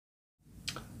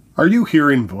Are you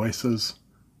hearing voices?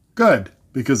 Good,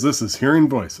 because this is Hearing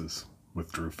Voices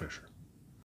with Drew Fisher.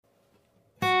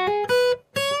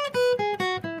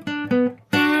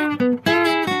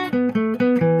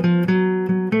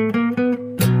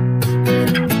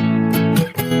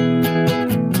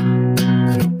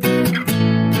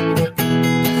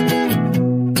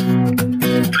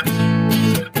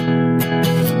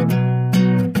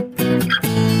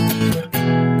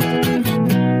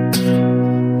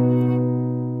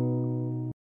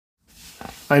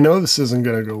 I know this isn't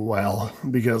going to go well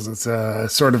because it's a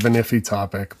sort of an iffy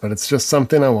topic, but it's just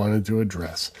something I wanted to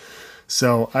address.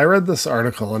 So I read this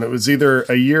article, and it was either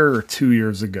a year or 2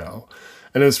 years ago,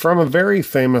 and it was from a very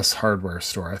famous hardware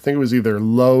store. I think it was either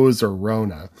Lowe's or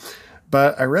Rona.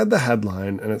 But I read the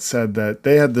headline, and it said that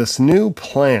they had this new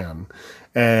plan,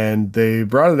 and they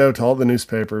brought it out to all the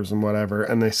newspapers and whatever,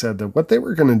 and they said that what they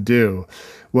were going to do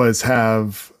was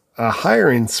have a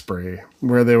hiring spree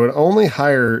where they would only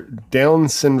hire Down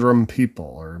syndrome people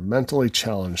or mentally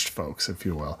challenged folks, if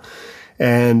you will.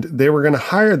 And they were going to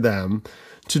hire them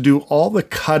to do all the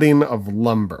cutting of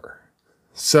lumber.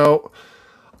 So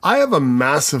I have a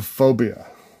massive phobia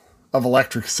of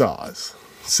electric saws.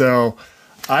 So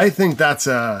I think that's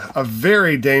a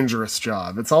very dangerous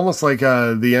job. It's almost like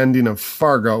the ending of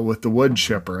Fargo with the wood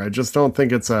chipper. I just don't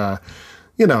think it's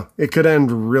it could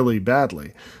end really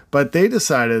badly. But they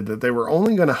decided that they were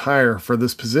only going to hire for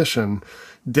this position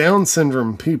Down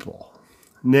syndrome people.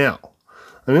 Now,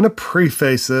 I'm going to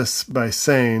preface this by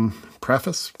saying,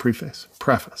 preface. I'm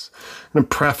going to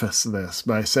preface this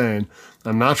by saying,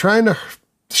 I'm not trying to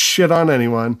shit on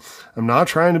anyone. I'm not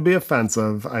trying to be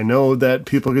offensive. I know that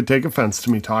people could take offense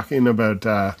to me talking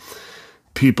about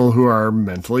people who are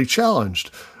mentally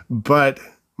challenged. But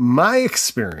my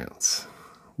experience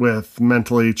with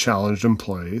mentally challenged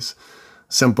employees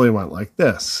simply went like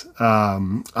this.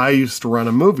 I used to run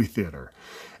a movie theater,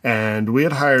 and we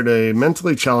had hired a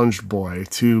mentally challenged boy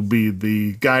to be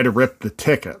the guy to rip the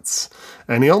tickets.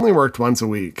 And he only worked once a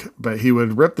week, but he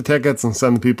would rip the tickets and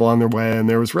send the people on their way, and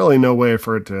there was really no way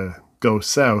for it to go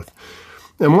south.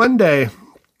 And one day,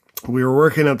 we were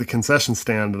working at the concession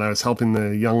stand, and I was helping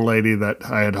the young lady that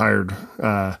I had hired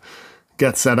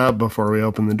get set up before we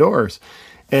opened the doors.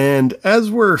 And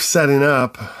as we're setting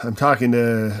up, I'm talking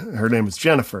to, her name is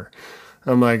Jennifer.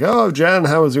 I'm like, oh, Jen,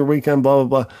 how was your weekend? Blah,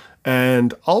 blah, blah.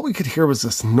 And all we could hear was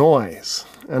this noise.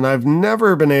 And I've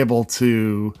never been able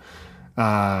to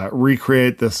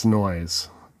recreate this noise.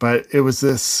 But it was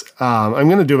this, I'm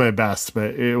going to do my best,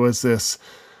 but it was this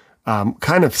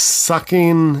kind of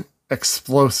sucking,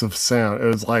 explosive sound. It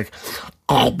was like,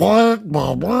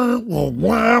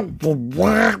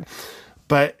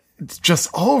 but it's just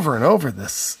over and over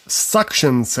this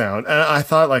suction sound. And I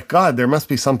thought, like, God, there must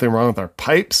be something wrong with our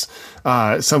pipes.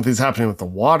 Something's happening with the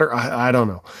water. I don't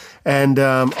know. And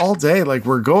all day, like,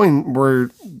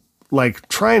 we're like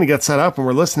trying to get set up and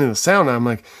we're listening to the sound. And I'm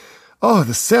like, oh,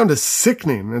 the sound is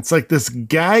sickening. It's like this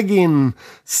gagging,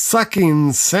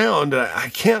 sucking sound. I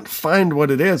can't find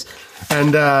what it is.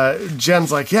 And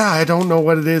Jen's like, yeah, I don't know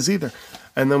what it is either.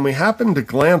 And then we happen to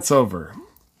glance over,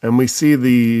 and we see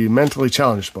the mentally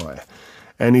challenged boy.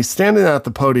 And he's standing at the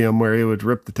podium where he would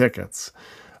rip the tickets.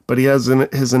 But he has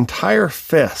his entire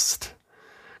fist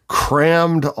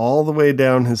crammed all the way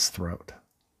down his throat.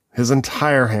 His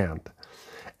entire hand.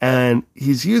 And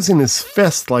he's using his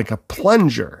fist like a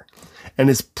plunger. And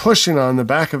is pushing on the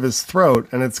back of his throat.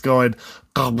 And it's going...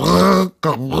 And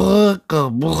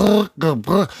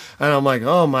I'm like,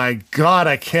 oh my God,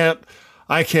 I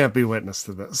can't be witness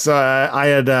to this. So I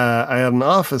had an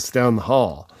office down the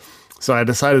hall. So I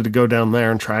decided to go down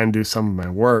there and try and do some of my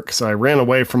work. So I ran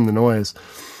away from the noise,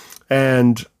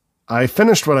 and I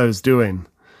finished what I was doing,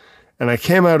 and I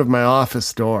came out of my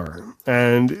office door.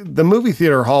 And the movie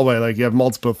theater hallway, like, you have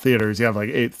multiple theaters. You have like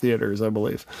 8 theaters, I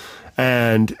believe.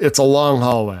 And it's a long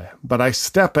hallway. But I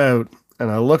step out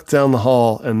and I look down the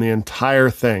hall, and the entire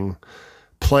thing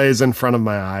plays in front of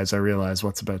my eyes. I realize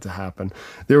what's about to happen.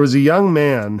 There was a young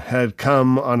man had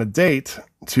come on a date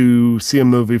to see a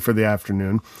movie for the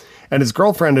afternoon, and his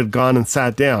girlfriend had gone and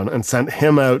sat down and sent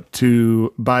him out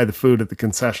to buy the food at the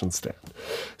concession stand.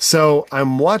 So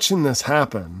I'm watching this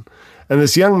happen, and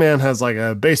this young man has like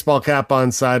a baseball cap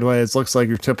on sideways, looks like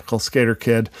your typical skater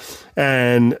kid,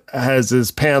 and has his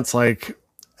pants like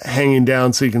hanging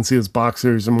down so you can see his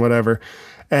boxers and whatever.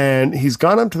 And he's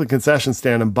gone up to the concession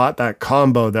stand and bought that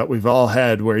combo that we've all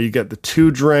had where you get the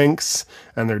 2 drinks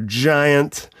and they're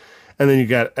giant. And then you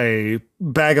get a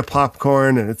bag of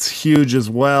popcorn and it's huge as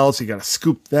well. So you got to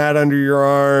scoop that under your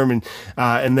arm.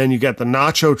 And then you get the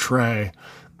nacho tray.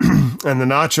 And the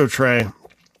nacho tray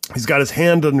He's got his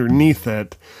hand underneath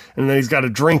it, and then he's got a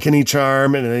drink in each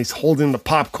arm, and then he's holding the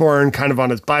popcorn kind of on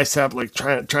his bicep, like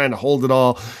trying to hold it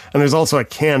all. And there's also a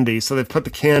candy. So they've put the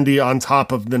candy on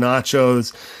top of the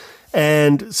nachos.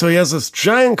 And so he has this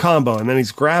giant combo, and then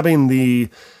he's grabbing the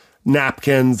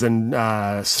napkins and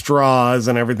straws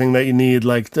and everything that you need,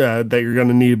 like that you're going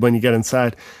to need when you get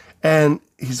inside. And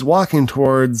he's walking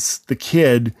towards the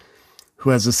kid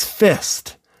who has his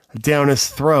fist down his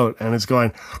throat and is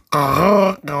going,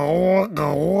 and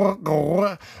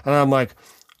I'm like,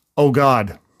 oh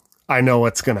God, I know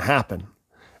what's going to happen.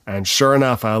 And sure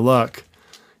enough, I look,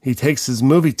 he takes his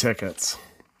movie tickets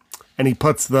and he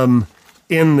puts them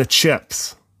in the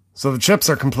chips. So the chips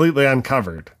are completely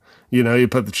uncovered. You know, you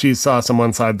put the cheese sauce on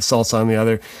one side, the salsa on the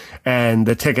other, and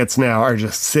the tickets now are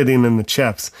just sitting in the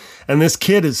chips. And this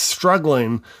kid is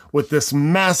struggling with this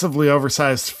massively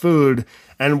oversized food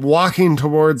and walking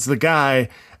towards the guy.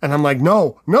 And I'm like,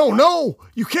 no,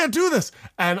 you can't do this.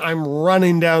 And I'm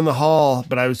running down the hall,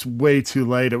 but I was way too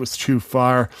late. It was too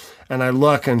far. And I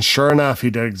look, and sure enough, he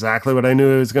did exactly what I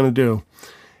knew he was going to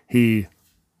do.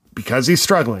 Because he's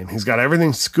struggling, he's got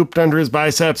everything scooped under his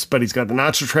biceps, but he's got the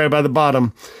nacho tray by the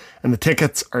bottom, and the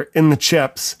tickets are in the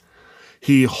chips.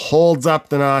 He holds up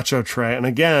the nacho tray, and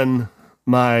again,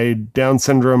 my Down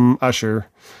syndrome usher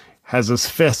has his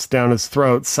fist down his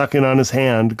throat, sucking on his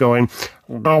hand, going,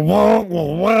 and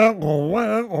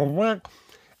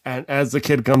as the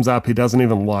kid comes up, he doesn't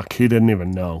even look. He didn't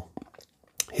even know.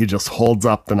 He just holds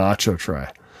up the nacho tray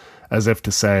as if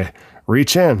to say,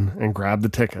 reach in and grab the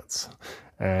tickets.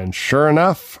 And sure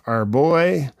enough, our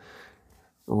boy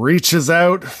reaches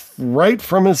out right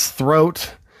from his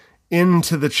throat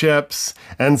into the chips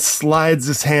and slides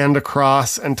his hand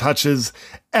across and touches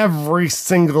every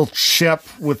single chip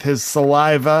with his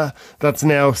saliva that's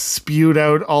now spewed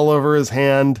out all over his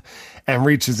hand, and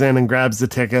reaches in and grabs the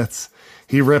tickets.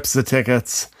 He rips the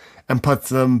tickets and puts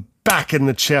them back in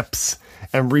the chips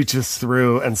and reaches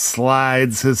through and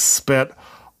slides his spit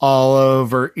all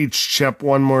over each chip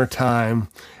one more time.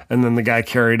 And then the guy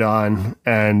carried on,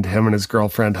 and him and his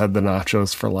girlfriend had the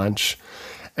nachos for lunch.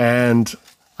 And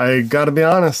I got to be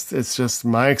honest, it's just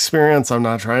my experience. I'm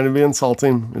not trying to be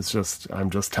insulting. I'm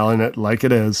just telling it like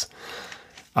it is.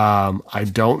 I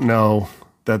don't know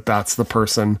that that's the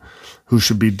person who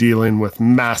should be dealing with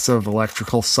massive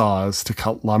electrical saws to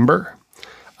cut lumber.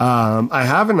 I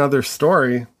have another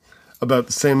story about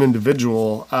the same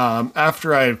individual.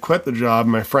 After I had quit the job,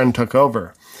 my friend took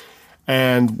over.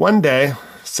 And one day,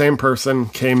 same person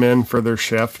came in for their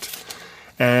shift.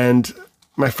 And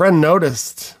my friend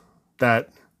noticed that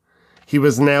he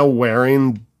was now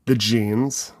wearing the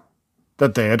jeans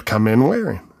that they had come in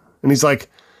wearing. And he's like,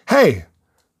 hey,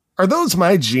 are those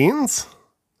my jeans?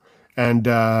 And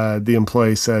the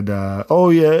employee said, oh,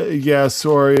 yeah,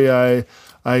 sorry, I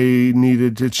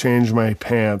needed to change my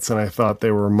pants, and I thought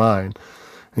they were mine.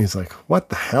 And he's like, what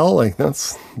the hell? Like,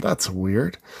 that's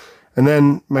weird. And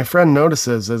then my friend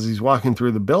notices as he's walking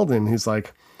through the building, he's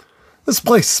like, this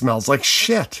place smells like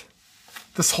shit.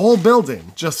 This whole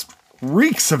building just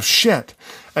reeks of shit.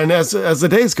 And as the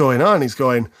day's going on, he's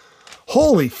going,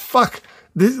 holy fuck,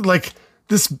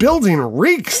 this building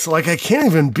reeks. Like, I can't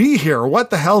even be here. What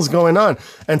the hell's going on?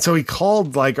 And so he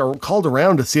called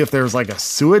around to see if there was like a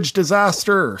sewage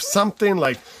disaster or something.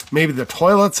 Like maybe the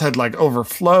toilets had like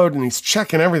overflowed, and he's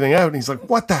checking everything out. And he's like,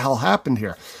 what the hell happened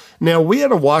here? Now, we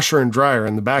had a washer and dryer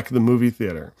in the back of the movie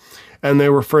theater, and they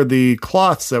were for the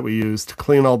cloths that we used to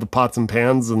clean all the pots and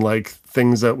pans and like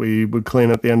things that we would clean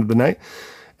at the end of the night.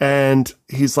 And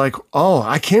he's like, oh,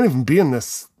 I can't even be in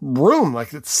this room.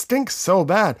 Like, it stinks so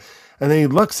bad. And then he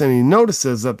looks and he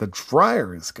notices that the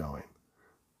dryer is going.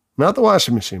 Not the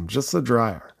washing machine, just the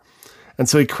dryer. And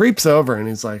so he creeps over and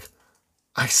he's like,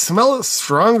 I smell it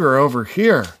stronger over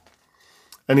here.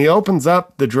 And he opens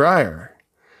up the dryer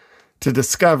to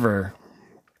discover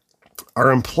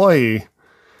our employee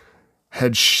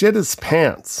had shit his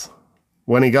pants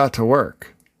when he got to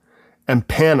work and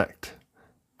panicked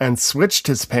and switched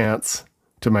his pants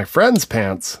to my friend's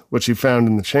pants, which he found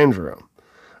in the change room,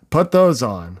 put those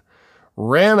on,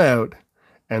 ran out,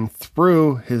 and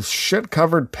threw his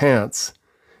shit-covered pants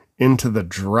into the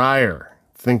dryer,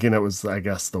 thinking it was, I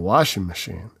guess, the washing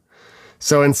machine.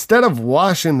 So instead of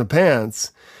washing the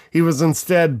pants, he was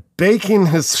instead baking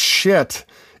his shit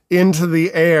into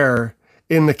the air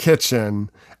in the kitchen,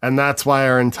 and that's why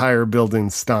our entire building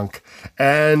stunk.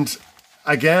 And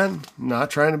again, not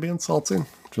trying to be insulting,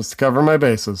 just to cover my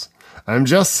bases. I'm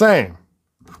just saying,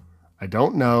 I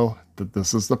don't know that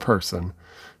this is the person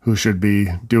who should be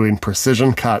doing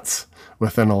precision cuts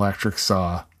with an electric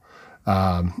saw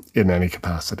in any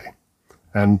capacity.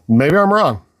 And maybe I'm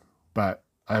wrong, but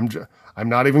I'm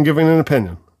not even giving an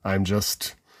opinion.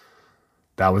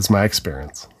 That was my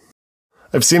experience.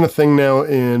 I've seen a thing now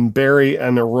in Barrie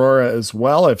and Aurora as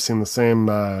well. I've seen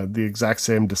the exact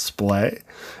same display.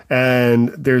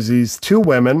 And there's these two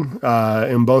women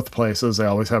in both places. They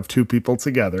always have two people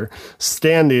together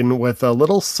standing with a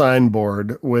little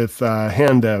signboard with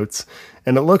handouts.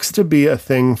 And it looks to be a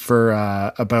thing for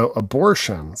about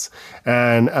abortions.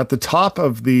 And at the top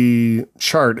of the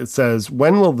chart, it says,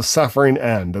 "When will the suffering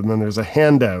end?" And then there's a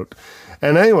handout.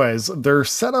 And anyways, they're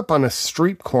set up on a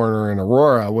street corner in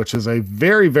Aurora, which is a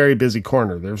very, very busy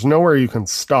corner. There's nowhere you can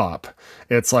stop.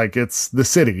 It's the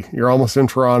city. You're almost in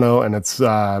Toronto, and it's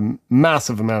a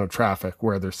massive amount of traffic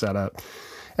where they're set up.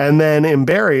 And then in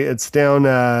Barrie, it's down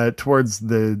towards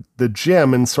the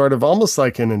gym and sort of almost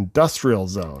like an industrial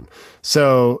zone.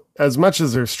 So as much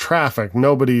as there's traffic,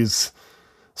 nobody's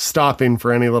stopping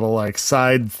for any little like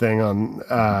side thing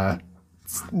on,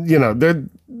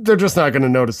 they're just not going to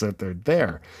notice that they're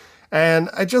there. And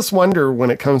I just wonder when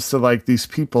it comes to like these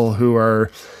people who are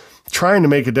trying to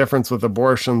make a difference with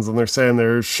abortions and they're saying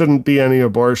there shouldn't be any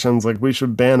abortions, like we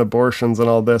should ban abortions and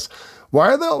all this. Why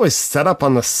are they always set up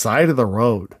on the side of the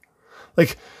road?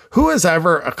 Like, who has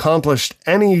ever accomplished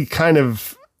any kind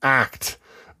of act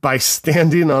by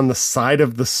standing on the side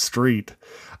of the street?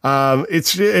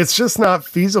 It's just not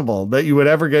feasible that you would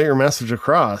ever get your message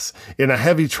across in a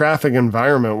heavy traffic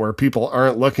environment where people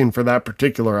aren't looking for that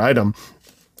particular item.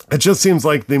 It just seems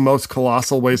like the most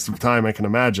colossal waste of time I can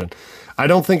imagine. I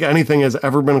don't think anything has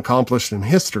ever been accomplished in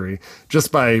history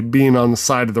just by being on the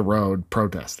side of the road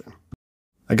protesting.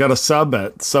 I got a sub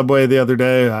at Subway the other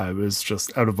day. I was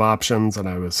just out of options and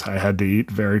I had to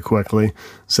eat very quickly.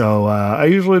 So I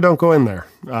usually don't go in there.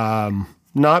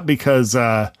 Not because,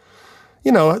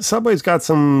 Subway's got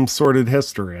some sordid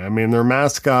history. I mean, their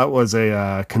mascot was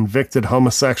a convicted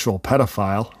homosexual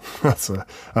pedophile. That's a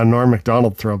Norm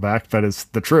Macdonald throwback, but it's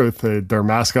the truth. Their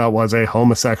mascot was a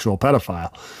homosexual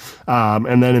pedophile.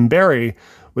 And then in Barrie,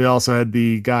 we also had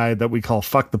the guy that we call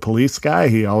Fuck the Police guy.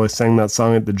 He always sang that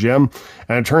song at the gym.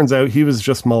 And it turns out he was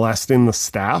just molesting the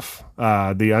staff,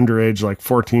 the underage, like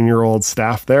 14-year-old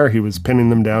staff there. He was pinning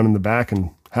them down in the back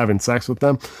and having sex with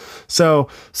them. So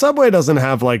Subway doesn't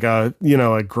have like a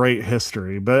great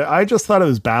history, but I just thought it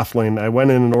was baffling. I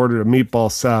went in and ordered a meatball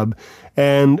sub,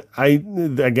 and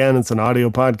again, it's an audio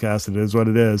podcast. It is what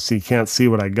it is. So you can't see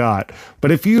what I got.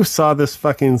 But if you saw this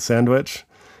fucking sandwich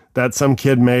that some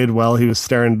kid made while he was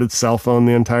staring at his cell phone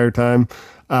the entire time,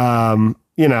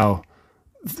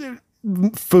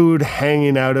 food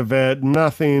hanging out of it,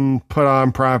 nothing put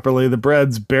on properly. The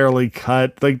bread's barely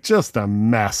cut, like just a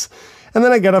mess. And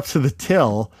then I get up to the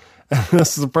till, and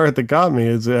this is the part that got me,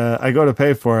 is I go to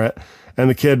pay for it, and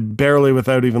the kid barely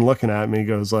without even looking at me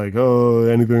goes like, "Oh,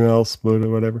 anything else?"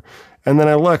 Whatever. And then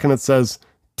I look and it says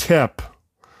tip.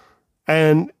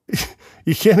 And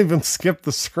you can't even skip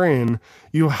the screen.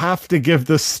 You have to give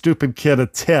this stupid kid a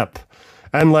tip.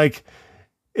 And like,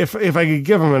 if I could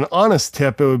give him an honest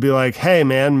tip, it would be like, "Hey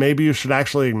man, maybe you should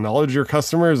actually acknowledge your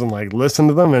customers and like listen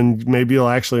to them, and maybe you'll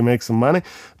actually make some money."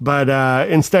 But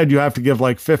instead you have to give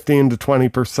like 15 to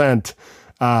 20%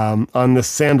 on this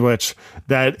sandwich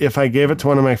that if I gave it to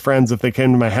one of my friends, if they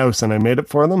came to my house and I made it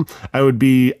for them, I would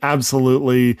be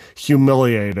absolutely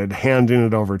humiliated handing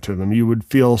it over to them. You would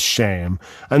feel shame.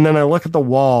 And then I look at the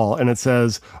wall and it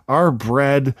says, "Our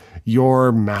bread,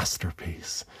 your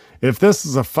masterpiece." If this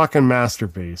is a fucking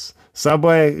masterpiece,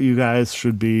 Subway, you guys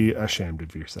should be ashamed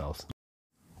of yourselves.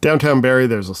 Downtown Barrie,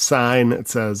 there's a sign. It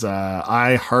says,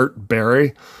 "I heart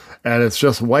Barrie," and it's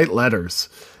just white letters.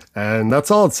 And that's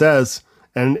all it says.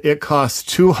 And it costs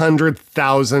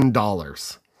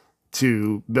 $200,000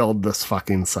 to build this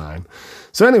fucking sign.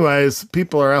 So anyways,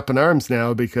 people are up in arms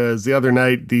now because the other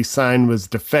night the sign was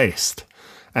defaced.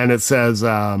 And it says,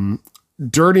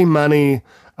 "Dirty money,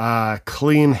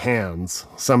 clean hands."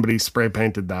 Somebody spray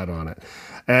painted that on it.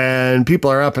 And people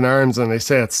are up in arms and they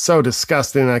say it's so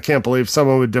disgusting. I can't believe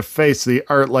someone would deface the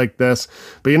art like this.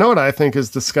 But you know what I think is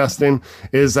disgusting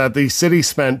is that the city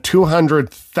spent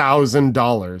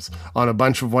 $200,000 on a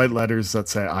bunch of white letters that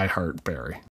say "I heart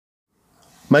Barrie."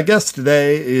 My guest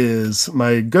today is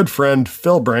my good friend,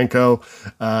 Phil Branco.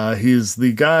 He's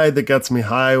the guy that gets me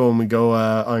high when we go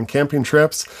on camping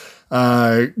trips.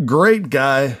 Great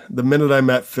guy. The minute I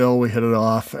met Phil, we hit it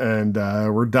off and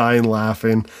we're dying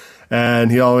laughing.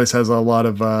 And he always has a lot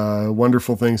of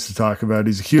wonderful things to talk about.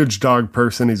 He's a huge dog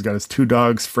person. He's got his two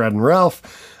dogs, Fred and Ralph.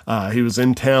 He was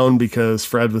in town because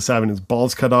Fred was having his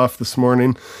balls cut off this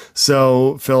morning.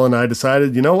 So Phil and I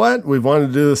decided, you know what? We've wanted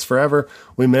to do this forever.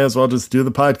 We may as well just do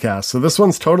the podcast. So this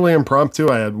one's totally impromptu.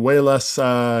 I had way less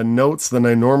notes than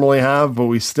I normally have, but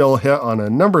we still hit on a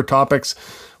number of topics.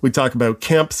 We talk about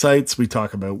campsites. We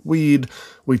talk about weed.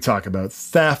 We talk about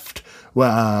theft.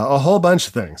 A whole bunch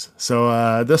of things.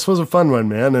 So this was a fun one,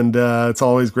 man. And it's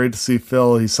always great to see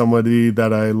Phil. He's somebody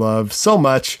that I love so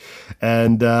much.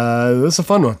 And this is a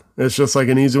fun one. It's just like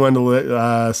an easy one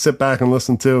to sit back and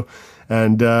listen to.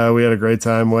 And we had a great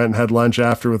time. Went and had lunch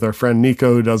after with our friend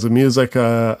Nico, who does the music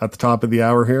at the top of the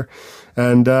hour here.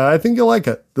 And I think you'll like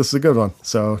it. This is a good one.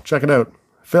 So check it out.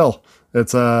 Phil,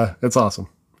 it's awesome.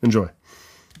 Enjoy.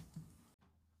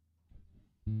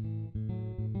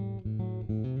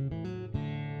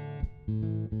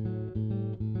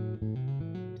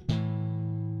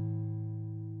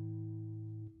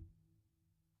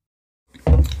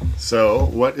 So,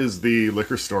 what is the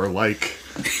liquor store like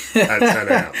at 10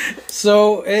 a.m.?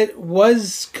 So, it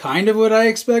was kind of what I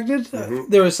expected.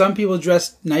 There were some people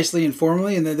dressed nicely and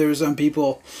formally, and then there were some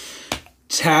people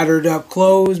tattered up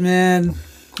clothes, man.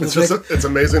 It's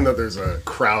amazing that there's a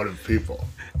crowd of people.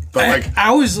 But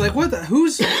I was like, what the?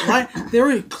 Who's like, they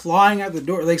were clawing at the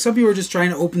door. Like, some people were just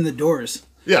trying to open the doors.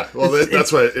 Yeah, well,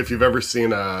 that's what, if you've ever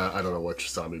seen, I don't know which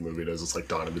zombie movie it is, it's like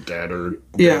Dawn of the Dead or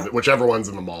whichever one's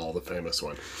in the mall, the famous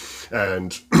one.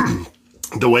 And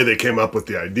the way they came up with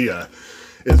the idea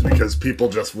is because people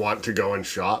just want to go and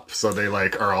shop, so they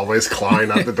like are always clawing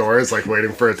at the doors, like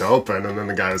waiting for it to open, and then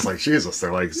the guy was like, Jesus,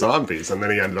 they're like zombies, and then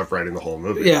he ended up writing the whole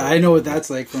movie. Yeah, I know what that's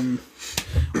like from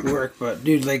work, but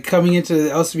dude, like coming into the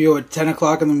LCBO at 10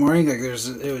 o'clock in the morning, like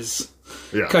it was...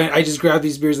 Yeah, I just grabbed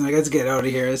these beers and like, let's get out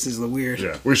of here. This is weird.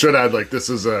 Yeah, we should add like this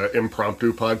is an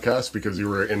impromptu podcast because you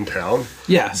were in town.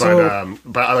 Yeah,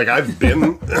 but like I've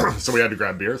been, so we had to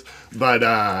grab beers. But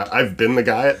I've been the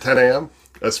guy at 10 a.m.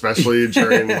 especially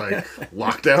during like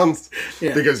lockdowns.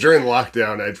 Yeah. Because during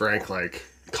lockdown I drank like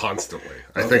constantly.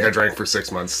 I think I drank for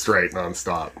 6 months straight,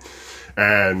 nonstop.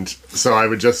 And so I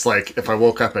would just like, if I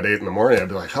woke up at 8 a.m, I'd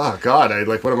be like, oh God,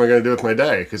 what am I going to do with my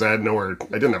day? Because I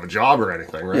didn't have a job or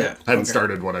anything, right? Yeah, I hadn't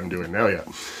started what I'm doing now yet.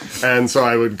 And so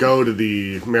I would go to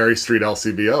the Mary Street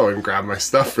LCBO and grab my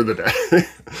stuff for the day.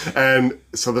 And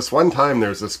so this one time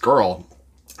there's this girl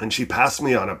and she passed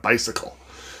me on a bicycle.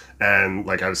 And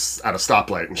like I was at a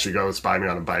stoplight and she goes by me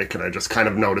on a bike and I just kind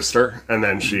of noticed her. And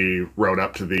then she rode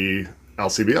up to the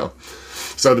LCBO.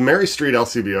 So the Mary Street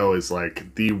LCBO is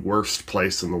like the worst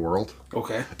place in the world.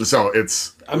 Okay. So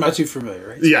I'm not too familiar,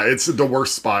 right? Yeah, it's the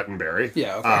worst spot in Barrie.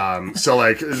 Yeah, okay. So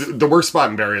like the worst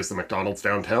spot in Barrie is the McDonald's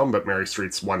downtown, but Mary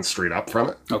Street's one street up from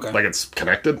it. Okay. Like it's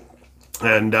connected.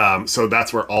 And so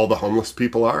that's where all the homeless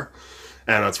people are.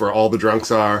 And that's where all the drunks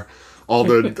are. All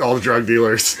the drug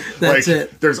dealers. That's like,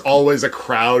 it. There's always a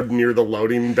crowd near the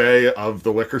loading bay of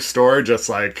the liquor store, just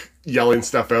like yelling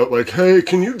stuff out, like, "Hey,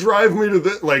 can you drive me to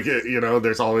this?" Like,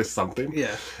 there's always something.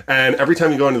 Yeah. And every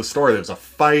time you go into the store, there's a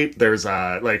fight. There's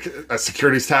a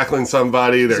security's tackling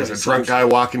somebody. There's a drunk guy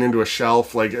walking into a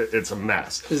shelf. Like, it's a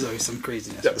mess. There's always some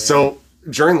craziness. Yeah, so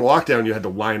during lockdown, you had to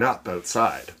line up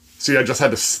outside. So I just had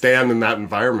to stand in that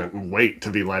environment and wait to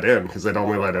be let in because they'd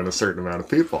only let in a certain amount of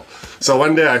people. So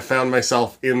one day I found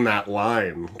myself in that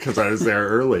line because I was there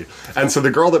early. And so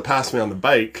the girl that passed me on the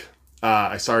bike,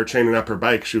 I saw her chaining up her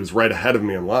bike. She was right ahead of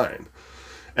me in line.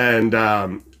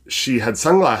 And she had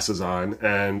sunglasses on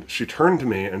and she turned to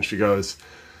me and she goes,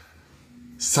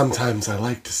 "Sometimes I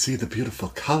like to see the beautiful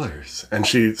colors." And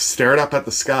she stared up at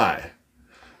the sky.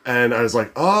 And I was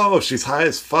like, oh, she's high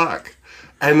as fuck.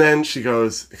 And then she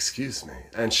goes, "Excuse me."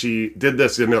 And she did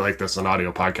this, like this is an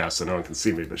audio podcast so no one can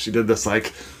see me, but she did this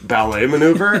like ballet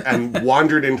maneuver and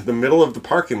wandered into the middle of the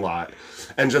parking lot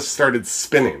and just started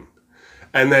spinning.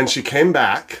 And then she came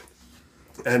back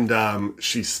and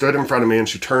she stood in front of me and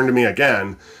she turned to me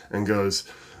again and goes,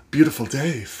 "Beautiful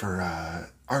day for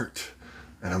art."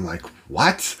 And I'm like,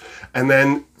 what? And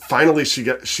then finally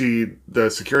the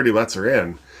security lets her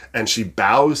in and she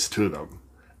bows to them.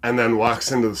 And then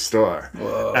walks into the store.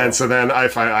 Whoa. And so then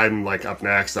I'm like up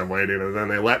next, I'm waiting, and then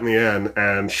they let me in,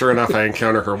 and sure enough, I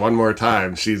encounter her one more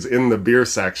time. She's in the beer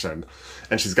section,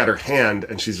 and she's got her hand,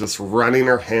 and she's just running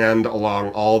her hand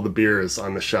along all the beers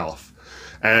on the shelf.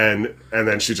 And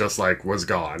then she just like was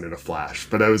gone in a flash.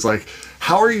 But I was like,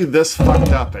 how are you this fucked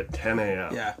up at 10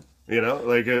 a.m.? Yeah.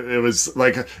 Like it was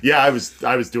like, yeah, I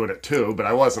was doing it too, but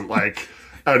I wasn't like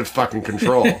out of fucking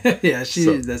control. Yeah,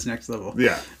 that's next level.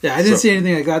 Yeah. Yeah, I didn't see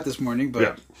anything like that this morning, but...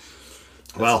 Yeah.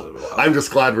 Well, I'm just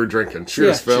glad we're drinking.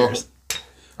 Cheers, Phil. Cheers.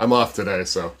 I'm off today,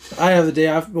 so. I have the day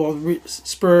off. Well,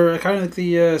 kind of like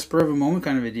the spur of a moment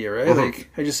kind of idea, right? Like,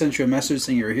 I just sent you a message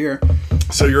saying you were here.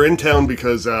 So you're in town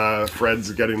because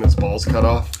Fred's getting his balls cut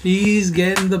off? He's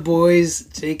getting the boys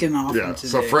taken off Yeah, today.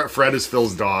 so Fred is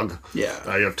Phil's dog.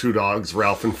 Yeah. You have 2 dogs,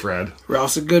 Ralph and Fred.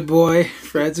 Ralph's a good boy.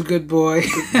 Fred's a good boy.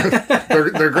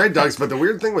 they're great dogs, but the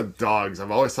weird thing with dogs,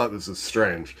 I've always thought this is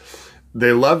strange.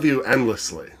 They love you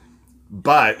endlessly,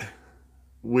 but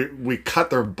we cut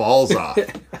their balls off.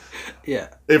 Yeah.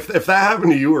 If that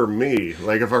happened to you or me,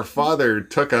 like if our father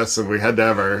took us and we had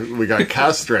to we got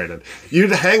castrated,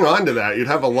 you'd hang on to that. You'd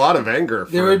have a lot of anger.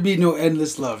 There would be no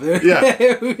endless love. Yeah.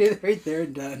 Right there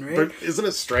and done, right? But isn't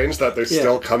it strange that they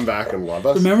still come back and love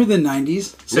us? Remember the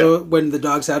 90s? So when the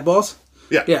dogs had balls?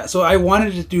 Yeah. Yeah, so I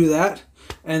wanted to do that.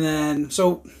 And then,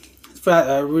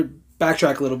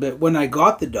 backtrack a little bit. When I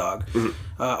got the dog,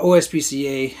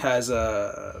 OSPCA has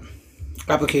a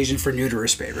application for neuter or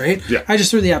spay, right? Yeah. I just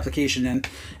threw the application in,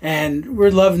 and we're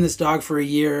loving this dog for a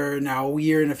year and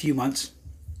a few months.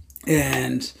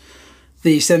 And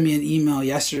they sent me an email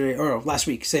last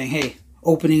week saying, hey,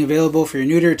 opening available for your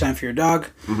neuter, time for your dog.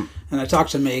 And I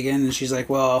talked to Megan, and she's like,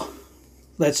 well,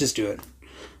 let's just do it.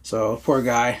 So poor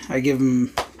guy, I give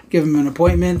him an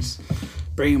appointment,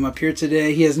 bring him up here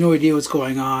today. He has no idea what's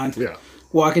going on. Yeah.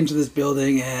 Walk into this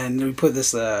building, and we put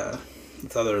this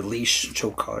other leash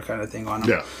choke collar kind of thing on him.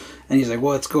 Yeah. And he's like,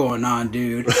 what's going on,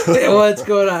 dude? What's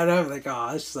going on? I'm like,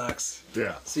 oh, this sucks.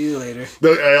 Yeah. See you later.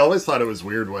 I always thought it was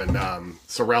weird when,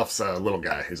 so Ralph's a little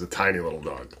guy. He's a tiny little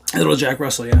dog. A little Jack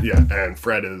Russell, yeah. Yeah, and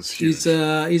Fred is huge.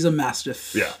 He's a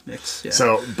Mastiff mix. Yeah.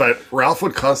 So, but Ralph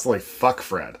would constantly fuck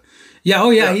Fred. Yeah, oh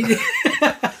yeah.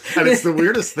 And it's the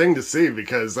weirdest thing to see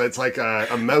because it's like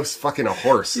a mouse fucking a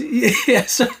horse. Yeah,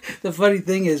 so the funny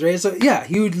thing is, right, so yeah,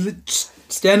 he would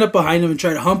stand up behind him and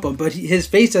try to hump him, but his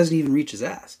face doesn't even reach his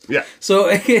ass. Yeah. So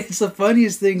it's the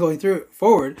funniest thing going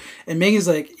forward. And Megan's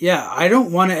like, yeah, I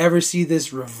don't want to ever see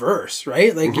this reverse,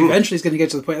 right? Like, eventually it's going to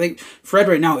get to the point, like, Fred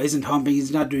right now isn't humping,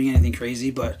 he's not doing anything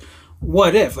crazy, but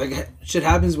what if? Like, shit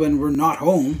happens when we're not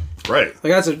home. Right.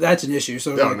 Like, that's an issue.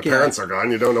 So yeah, when the parents are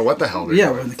gone, you don't know what the hell they're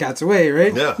doing. When the cat's away,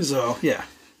 right? Yeah. So, yeah.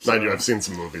 Mind you, I've seen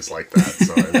some movies like that,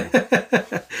 so I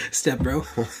mean... Step bro.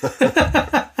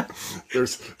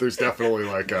 There's definitely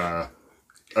like a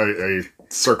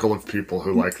circle of people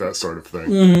who like that sort of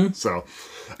thing. So,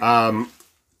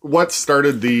 what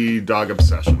started the dog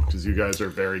obsession? Because you guys are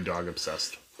very dog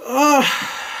obsessed. I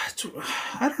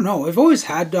don't know. I've always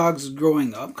had dogs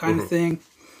growing up, kind of thing.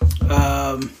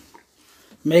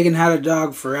 Megan had a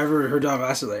dog forever. Her dog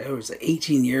lasted it was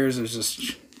 18 years. It was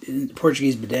just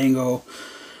Portuguese Badango.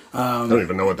 I don't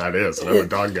even know what that is, and I'm a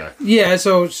dog guy. Yeah,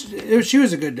 so she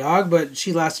was a good dog, but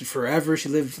she lasted forever. She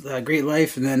lived a great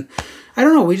life, and then I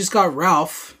don't know. We just got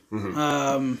Ralph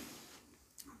the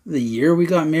year we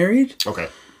got married. Okay,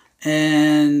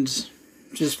 and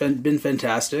just been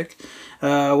fantastic.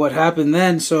 What happened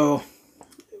then? So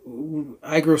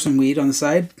I grow some weed on the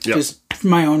side, just for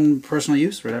my own personal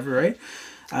use, whatever, right?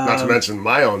 Not to mention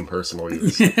my own personal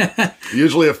use.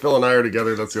 Usually if Phil and I are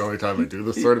together, that's the only time I do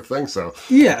this sort of thing. So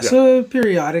yeah, so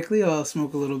periodically I'll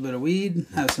smoke a little bit of weed,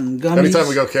 have some gummies. Anytime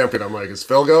we go camping, I'm like, is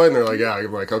Phil going? They're like, yeah.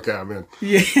 I'm like, okay, I'm in.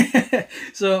 Yeah.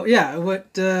 So yeah, what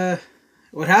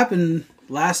happened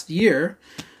last year,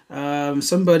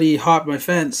 somebody hopped my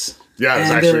fence. Yeah, I was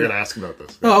actually going to ask about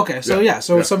this. Yeah. Oh, okay.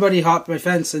 So somebody hopped my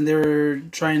fence and they were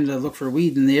trying to look for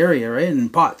weed in the area, right?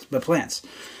 And plants.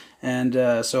 And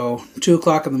so 2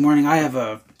 o'clock in the morning, I have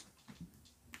a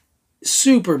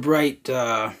super bright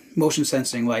motion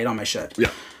sensing light on my shed.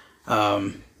 Yeah.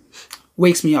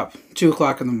 Wakes me up 2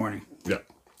 o'clock in the morning. Yeah.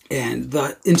 And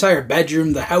the entire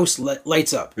bedroom, the house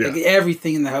lights up. Yeah. Like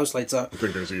everything in the house lights up. I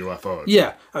think there's a UFO.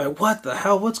 Yeah. I'm like, what the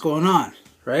hell? What's going on?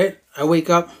 Right? I wake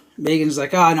up. Megan's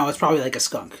like, oh, no, it's probably like a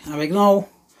skunk. I'm like, no,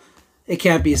 it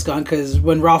can't be a skunk because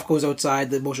when Ralph goes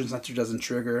outside, the motion sensor doesn't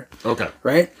trigger. Okay.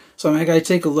 Right? So I'm like, I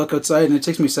take a look outside and it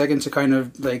takes me a second to kind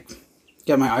of like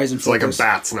get my eyes in focus. It's like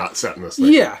a bat's not setting this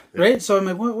thing. Yeah, right? So I'm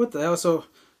like, what the hell? So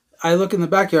I look in the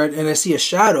backyard and I see a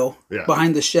shadow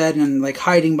behind the shed and like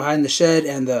hiding behind the shed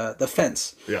and the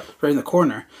fence. Yeah. Right in the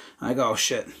corner. And I go, oh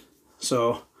shit.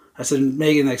 So I said,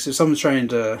 Megan, like, so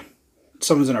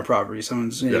someone's in our property.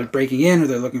 Someone's breaking in or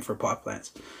they're looking for pot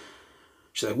plants.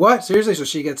 She's like, what? Seriously? So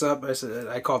she gets up.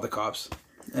 I called the cops.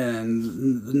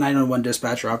 And the 911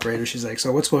 dispatcher operator, she's like,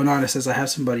 so what's going on? I says, I have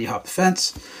somebody hop the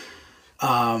fence.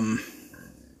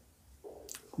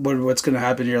 What's going to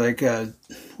happen here? Like,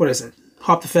 what is it?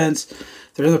 Hop the fence.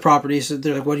 they're in the property. So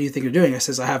they're like, what do you think you're doing? I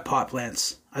says, I have pot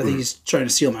plants. I think he's trying to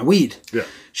steal my weed. Yeah.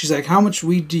 She's like, how much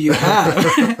weed do you have?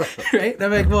 Right? And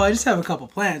I'm like, well, I just have a couple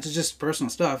plants. It's just personal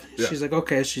stuff. Yeah. She's like,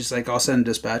 okay. She's like, I'll send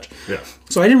dispatch. Yeah.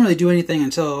 So I didn't really do anything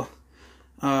until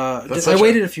I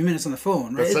waited a few minutes on the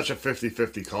phone. Right? That's such a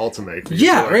 50-50 call to make.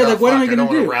 Yeah, right? Like, what am I going to do? I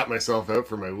don't want to wrap myself out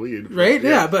for my weed. Right?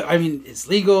 Yeah, but I mean, it's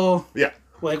legal. Yeah.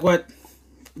 Like, what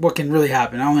can really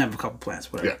happen? I only have a couple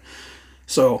plants, whatever. Yeah.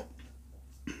 So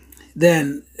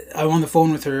then I'm on the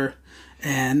phone with her,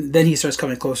 and then he starts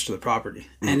coming closer to the property.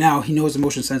 And now he knows the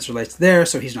motion sensor light's there,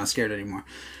 so he's not scared anymore.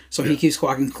 So he keeps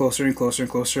walking closer and closer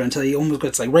and closer until he almost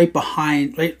gets like right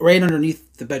behind, right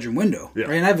underneath the bedroom window. Yeah.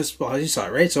 Right? And I have a, well, you saw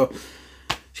it, right? So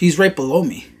he's right below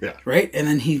me. Yeah. Right? And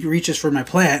then he reaches for my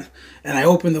plant, and I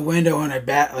open the window and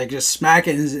I just smack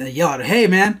it and I yell at him, hey,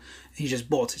 man. He just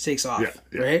bolts. He takes off.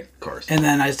 Yeah, right? Of course. And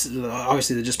then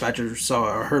obviously the dispatcher saw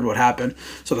or heard what happened.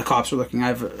 So the cops were looking.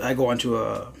 I go onto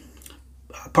a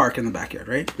park in the backyard,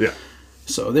 right? Yeah.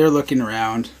 So they're looking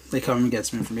around. They come and get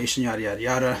some information, yada, yada,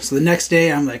 yada. So the next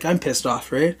day, I'm pissed off,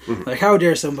 right? Mm-hmm. Like, how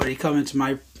dare somebody come into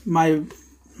my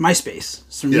space?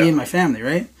 It's for me and my family,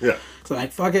 right? Yeah. So I'm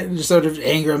like, fuck it. And just out of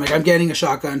anger, I'm like, I'm getting a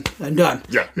shotgun. I'm done.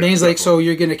 Yeah. And he's like, so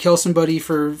you're going to kill somebody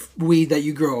for weed that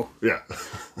you grow? Yeah.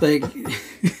 Like,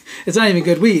 it's not even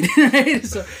good weed, right?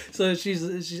 So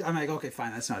she's I'm like, okay,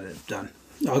 fine. That's not it. Done.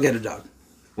 I'll get a dog.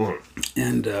 Mm-hmm.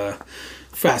 And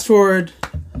fast forward,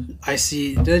 I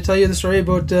see, did I tell you the story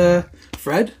about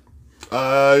Fred?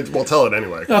 Well, tell it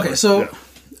anyway. Okay, so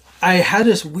I had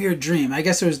this weird dream. I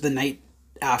guess it was the night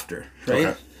after, right?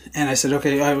 Okay. And I said,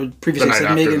 okay, I would previously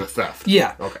said Megan. The theft.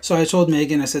 Yeah. Okay. So I told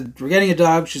Megan, I said, we're getting a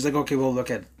dog. She's like, okay, we'll look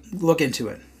into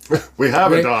it. We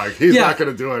have a dog. He's not going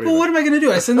to do anything. Well, what am I going to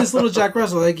do? I send this little Jack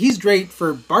Russell. Like, he's great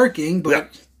for barking,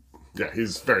 but yeah,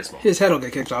 he's very small. His head will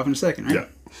get kicked off in a second, right?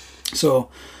 Yeah.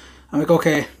 So I'm like,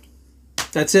 okay,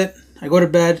 that's it. I go to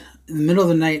bed. In the middle of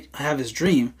the night, I have this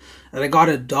dream that I got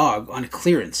a dog on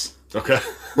clearance. Okay.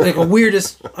 Like a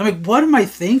weirdest. I'm like, what am I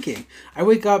thinking? I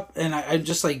wake up and I'm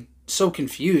just like so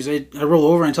confused. I roll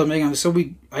over and tell Megan,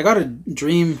 I got a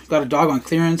dream, got a dog on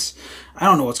clearance. I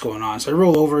don't know what's going on. So I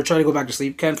roll over, try to go back to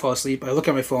sleep, can't fall asleep. I look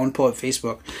at my phone, pull up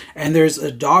Facebook, and there's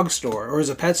a dog store or there's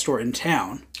a pet store in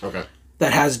town. Okay.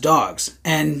 That has dogs.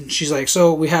 And she's like,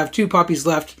 so we have 2 puppies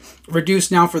left,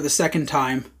 reduced now for the second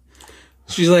time.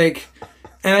 She's like,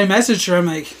 and I messaged her, I'm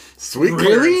like, sweet,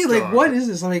 really? Like, dog. What is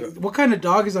this? I'm like, what kind of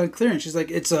dog is on clearance? She's like,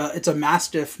 it's a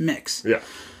Mastiff mix. Yeah.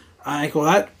 I'm like, well,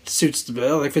 that suits the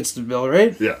bill, like fits the bill,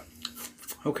 right? Yeah.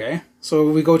 Okay.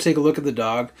 So we go take a look at the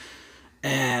dog,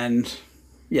 and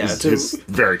he's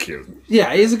very cute.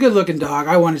 Yeah, he's a good looking dog.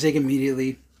 I want to take him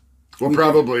immediately. We'll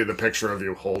probably, the picture of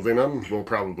you holding him, we'll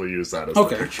probably use that as the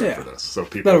picture for this. So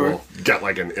people will get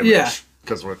like an image,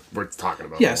 because we're talking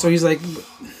about. Yeah, so he's like,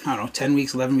 I don't know, 10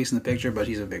 weeks, 11 weeks in the picture, but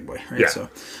he's a big boy, right? Yeah. So,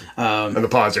 and the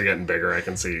paws are getting bigger. I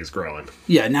can see he's growing.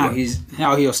 Yeah, now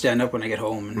he'll stand up when I get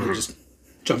home, and he just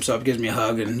jumps up, gives me a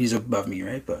hug, and he's above me,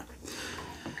 right? But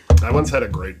I once had a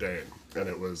Great Dane, and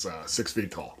it was 6 feet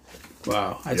tall.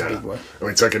 Wow, that's a big boy. And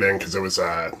we took it in because it was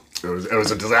a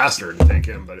disaster to take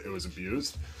in, but it was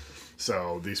abused.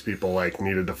 So these people like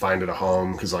needed to find it a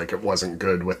home because like it wasn't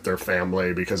good with their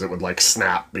family because it would like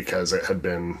snap because it had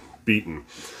been beaten.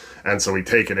 And so we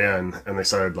take it in and they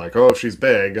said like, oh, she's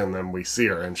big. And then we see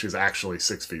her and she's actually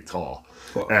 6 feet tall.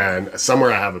 Whoa. And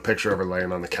somewhere I have a picture of her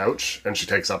laying on the couch and she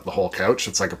takes up the whole couch.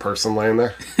 It's like a person laying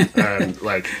there. And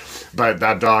like, but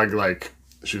that dog, like,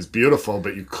 she was beautiful,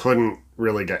 but you couldn't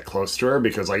really get close to her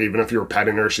because like even if you were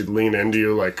petting her, she'd lean into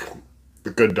you like the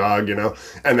good dog, you know,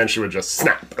 and then she would just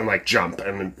snap and like jump,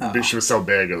 and she was so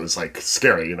big it was like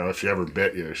scary, you know. If she ever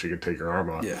bit you, she could take your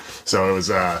arm off. Yeah. So it was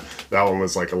that one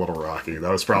was like a little rocky. That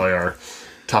was probably our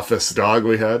toughest dog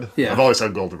we had. Yeah. I've always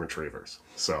had golden retrievers,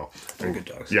 so they're good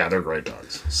dogs. Yeah, they're great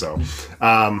dogs. So,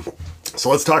 so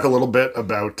let's talk a little bit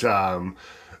about.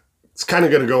 It's kind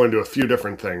of going to go into a few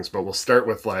different things, but we'll start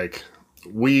with like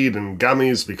weed and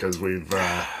gummies because we've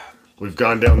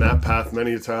gone down that path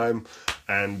many a time.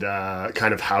 And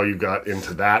kind of how you got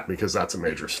into that, because that's a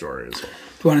major story as well. Do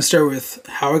you want to start with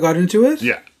how I got into it?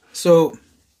 Yeah. So,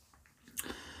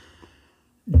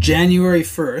 January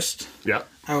 1st. Yeah.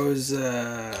 I was...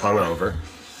 hungover.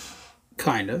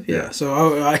 Kind of, yeah. So,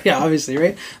 obviously,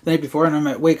 right? The night before, and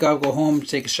I wake up, go home,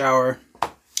 take a shower,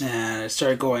 and I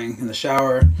start going in the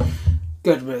shower,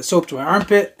 got a bit of soap to my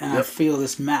armpit, and I feel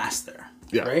this mass there.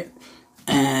 Yeah. Right?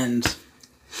 And...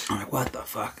 I'm like, what the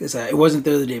fuck is that? It wasn't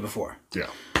there the day before. Yeah.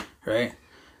 Right?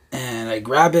 And I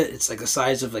grab it. It's like the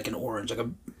size of like an orange, like a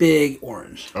big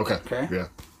orange. Okay. Okay? Yeah.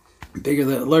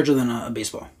 Larger than a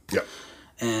baseball. Yeah.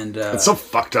 And it's so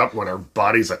fucked up when our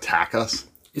bodies attack us.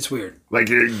 It's weird. Like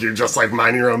you're just like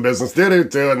minding your own business, and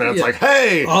then it's like,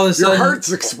 hey, all of a sudden, your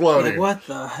heart's exploding. Like, what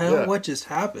the hell? Yeah. What just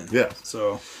happened? Yeah.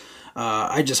 So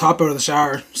I just hop out of the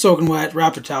shower, soaking wet,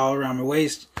 wrap a towel around my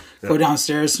waist, go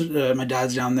downstairs. My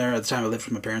dad's down there. At the time I lived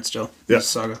with my parents still in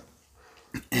Mississauga.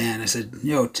 And I said,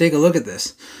 yo, take a look at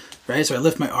this. Right? So I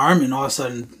lift my arm, and all of a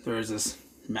sudden there's this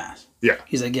mass. Yeah.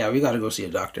 He's like, yeah, we got to go see a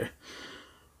doctor.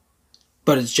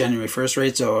 But it's January 1st,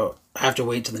 right? So I have to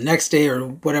wait till the next day or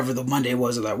whatever the Monday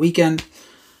was of that weekend.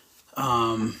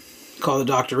 Call the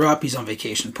doctor up. He's on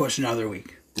vacation. Push another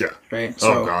week. Yeah. Right?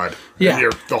 So, oh, God.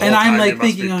 Yeah. And I'm like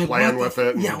thinking, I'm playing with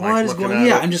it. Yeah, what is going on?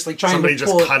 Yeah, I'm just like trying to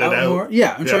pull cut it out. More.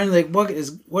 Yeah, I'm trying to like, what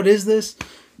is this?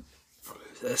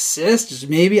 A cyst?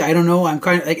 Maybe? I don't know. I'm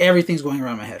kind of like everything's going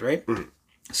around my head, right? Mm-hmm.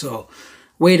 So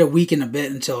wait a week and a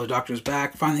bit until the doctor's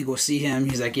back. Finally go see him.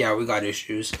 He's like, yeah, we got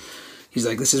issues. He's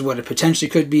like, this is what it potentially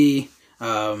could be.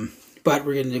 But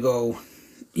we're going to go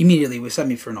immediately. We sent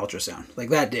me for an ultrasound. Like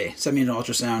that day, sent me an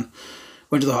ultrasound.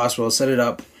 Went to the hospital, set it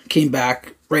up. Came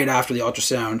back right after the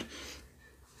ultrasound.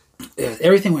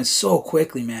 Everything went so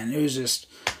quickly, man. It was just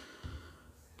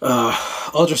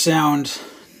ultrasound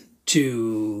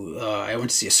to... I went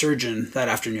to see a surgeon that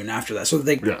afternoon after that. So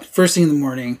like first thing in the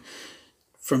morning,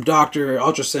 from doctor,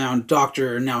 ultrasound,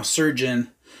 doctor, now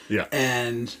surgeon. Yeah.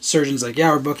 And surgeon's like,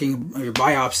 yeah, we're booking your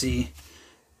biopsy.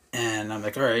 And I'm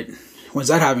like, all right, when's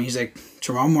that happening? He's like,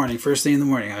 tomorrow morning, first thing in the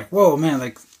morning. I'm like, whoa, man,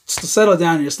 like, settle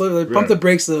down and just pump the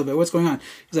brakes a little bit. What's going on?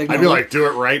 He's like, no, I'd be like, do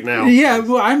it right now. Yeah,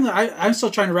 well, I'm still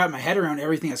trying to wrap my head around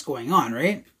everything that's going on,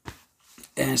 right?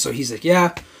 And so he's like,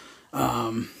 yeah,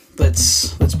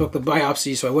 let's book the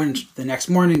biopsy. So I went the next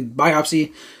morning,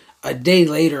 biopsy. A day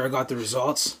later, I got the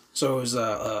results. So it was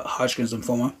Hodgkin's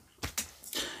lymphoma.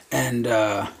 And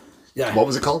what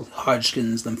was it called?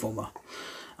 Hodgkin's lymphoma.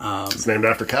 It's named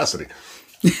after Cassidy.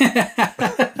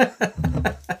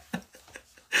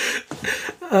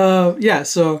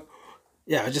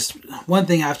 Just one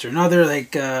thing after another,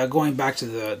 like going back to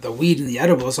the weed and the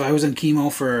edible. So I was in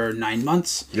chemo for 9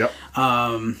 months. Yep.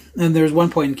 And there was one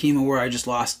point in chemo where I just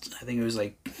lost, I think it was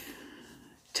like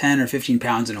 10 or 15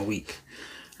 pounds in a week.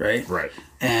 Right? Right.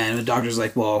 And the doctor's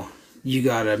like, well, you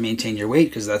got to maintain your weight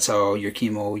because that's how your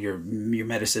chemo, your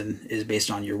medicine is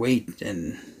based on your weight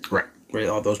and right,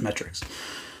 all those metrics.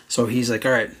 So he's like,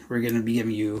 all right, we're going to be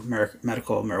giving you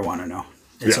medical marijuana now.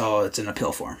 It's in a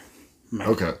pill form. Like,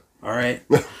 okay. All right.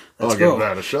 I'll give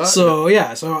that a shot. So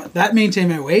that maintained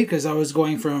my weight because I was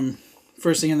going from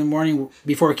first thing in the morning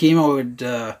before chemo, I would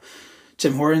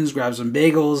Tim Hortons, grab some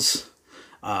bagels,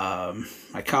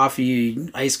 my coffee,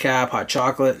 ice cap, hot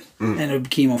chocolate, and it would be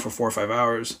chemo for 4 or 5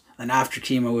 hours. And after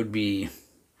chemo would be,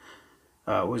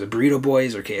 was it Burrito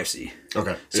Boys or KFC?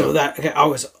 Okay. So I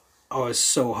was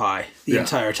so high the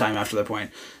entire time after that point.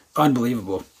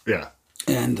 Unbelievable. Yeah.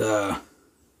 And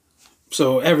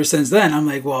so ever since then, I'm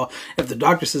like, well, if the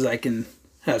doctor says I can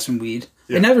have some weed.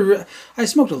 I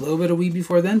smoked a little bit of weed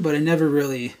before then, but I never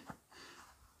really,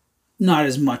 not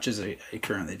as much as I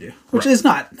currently do. Which is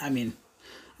not, I'm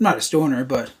not a stoner,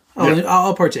 but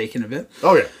I'll partake in a bit.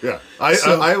 Oh, yeah.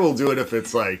 I will do it if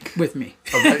it's like... with me.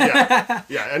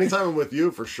 Yeah, anytime I'm with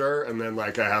you, for sure. And then,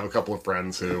 like, I have a couple of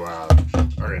friends who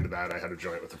are into that. I had a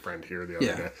joint with a friend here the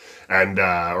other day. And,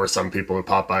 or some people who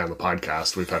pop by on the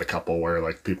podcast. We've had a couple where,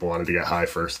 like, people wanted to get high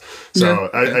first. So,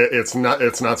 it's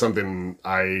not something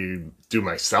I do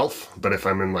myself. But if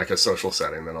I'm in, like, a social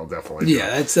setting, then I'll definitely do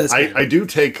it. That's I do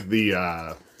take the...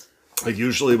 I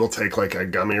usually will take, like, a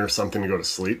gummy or something to go to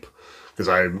sleep. Because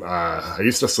I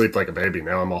used to sleep like a baby.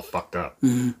 Now I'm all fucked up.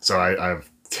 Mm-hmm. So I have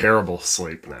terrible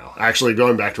sleep now. Actually,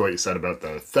 going back to what you said about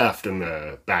the theft in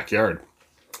the backyard,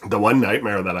 the one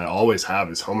nightmare that I always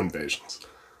have is home invasions.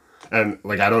 And,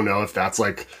 like, I don't know if that's,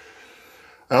 like...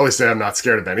 I always say I'm not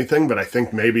scared of anything, but I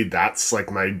think maybe that's,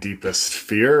 like, my deepest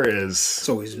fear is... It's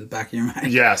always in the back of your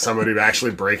mind. Yeah, somebody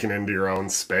actually breaking into your own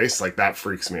space. Like, that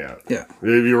freaks me out. Yeah.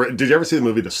 Did you ever see the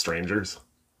movie The Strangers?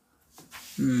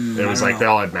 It was like they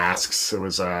all had masks. It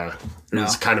was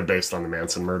kind of based on the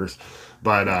Manson murders,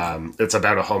 but it's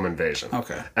about a home invasion.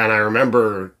 Okay. And I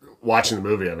remember watching the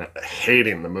movie and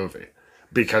hating the movie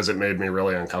because it made me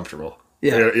really uncomfortable.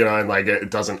 Yeah. And like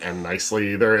it doesn't end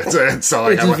nicely either. It's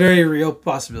a very real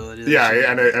possibility. Yeah,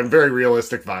 and very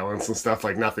realistic violence and stuff.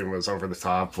 Like nothing was over the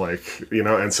top. Like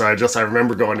and so I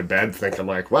remember going to bed thinking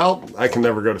like, well, I can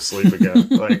never go to sleep again.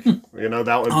 Like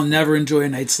that one. I'll never enjoy a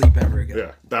night's sleep ever again.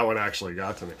 Yeah, that one actually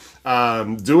got to me.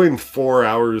 Doing 4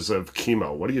 hours of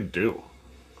chemo. What do you do?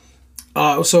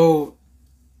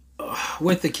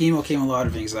 With the chemo came a lot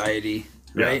of anxiety.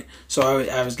 Right. Yeah. So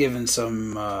I was given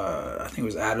some. I think it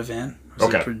was Ativan.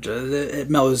 Okay. It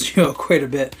mellows you out quite a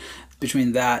bit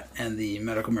between that and the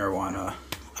medical marijuana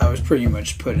I was pretty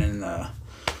much put in.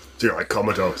 So you're like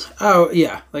comatose. Oh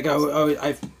yeah, like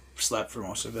I slept for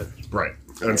most of it. Right,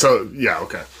 and so yeah,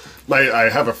 okay. I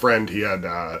have a friend. He had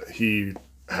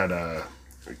a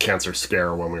cancer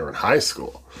scare when we were in high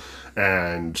school,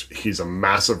 and he's a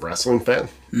massive wrestling fan.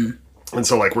 Mm. And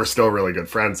so like we're still really good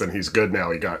friends, and he's good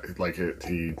now. He got like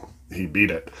he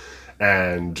beat it,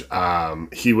 and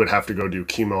he would have to go do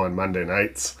chemo on Monday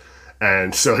nights.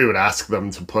 And so he would ask them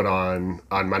to put on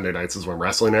Monday nights is when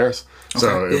wrestling airs.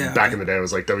 So back in the day, it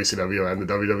was like WCW and the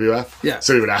WWF. Yeah.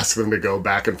 So he would ask them to go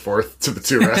back and forth to the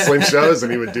two wrestling shows,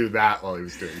 and he would do that while he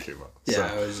was doing chemo. Yeah, so,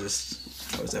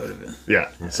 I was out of it.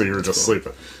 Yeah, so you were just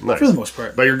sleeping. Nice. For the most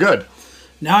part. But you're good.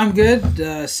 Now I'm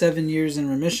good. 7 years in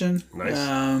remission.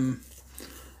 Nice.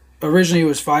 Originally it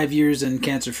was 5 years and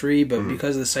cancer free, but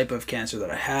because of the type of cancer that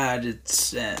I had,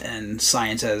 and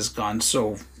science has gone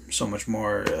so much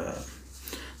more.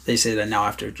 They say that now I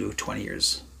have to do 20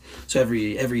 years. So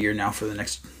every year now for the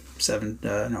next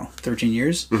 13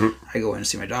 years, I go in and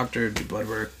see my doctor, do blood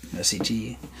work, a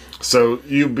CT. So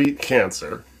you beat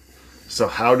cancer. So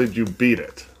how did you beat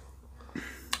it?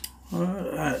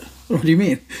 What do you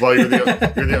mean? Well, you're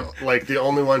the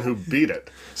only one who beat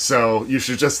it. So you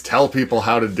should just tell people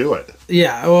how to do it.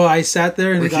 Yeah. Well, I sat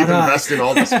there and we keep investing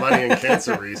all this money in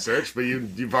cancer research, but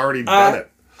you've already done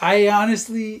it. I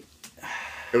honestly.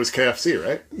 It was KFC,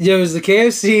 right? Yeah, it was the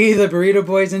KFC, the Burrito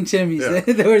Boys, and Timmy's. Yeah.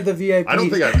 They were the VIPs. I don't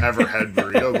think I've ever had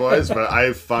Burrito Boys, but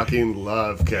I fucking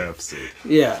love KFC.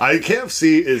 Yeah.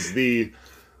 KFC is the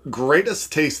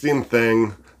greatest tasting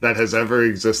thing that has ever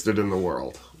existed in the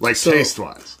world. Like,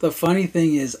 taste-wise. The funny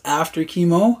thing is, after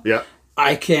chemo, yeah,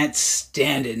 I can't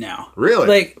stand it now. Really?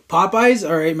 Like, Popeyes,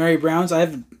 all right, Mary Brown's, I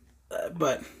have,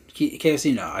 but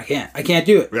KFC, no, I can't. I can't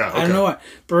do it. Yeah, okay. I don't know what.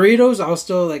 Burritos, I'll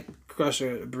still, like, crush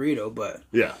a burrito, but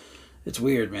yeah, it's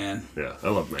weird, man. Yeah, I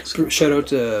love Mexican. Shout out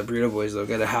to Burrito Boys, though.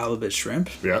 Got a halibut shrimp.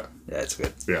 Yeah. Yeah, it's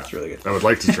good. Yeah. It's really good. I would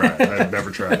like to try it. I've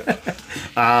never tried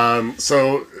it.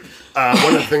 So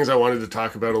one of the things I wanted to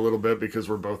talk about a little bit, because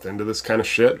we're both into this kind of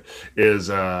shit, is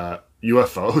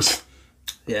UFOs.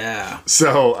 Yeah.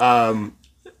 So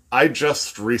I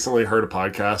just recently heard a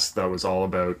podcast that was all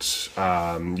about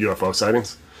UFO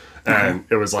sightings. And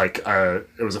it was like,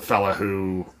 it was a fella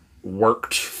who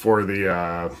worked for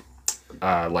the,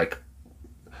 like,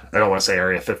 I don't want to say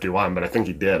Area 51, but I think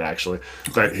he did, actually.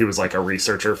 But he was like a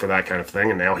researcher for that kind of thing,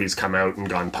 and now he's come out and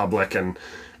gone public and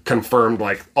confirmed,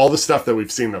 like, all the stuff that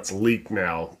we've seen that's leaked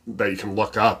now that you can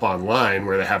look up online,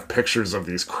 where they have pictures of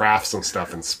these crafts and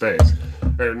stuff in space.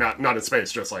 Or not in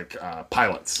space, just like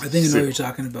pilots. I think I know what you're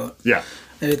talking about. Yeah.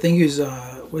 I think he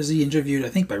was he interviewed, I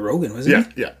think, by Rogan,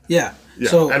 wasn't he? Yeah.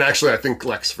 So, and actually, I think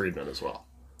Lex Friedman as well.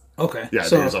 Okay. Yeah,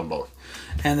 he was on both.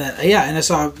 And then, and I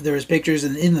saw there was pictures,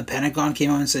 and in the Pentagon came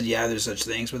out and said, yeah, there's such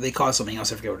things, but they call it something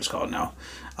else. I forget what it's called now.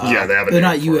 They have a They're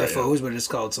not name for UFOs, it, but it's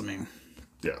called something.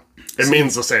 Yeah. It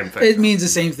means the same thing. It means the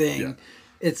same thing. Yeah.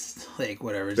 It's like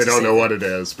whatever. It's they don't know what it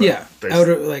is. But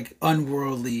outer, like,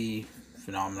 unworldly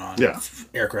phenomenon. Yeah.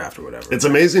 Aircraft or whatever. It's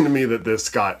amazing to me that this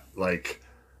got, like,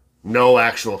 no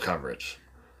actual coverage.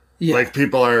 Yeah. Like,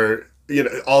 people are,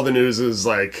 all the news is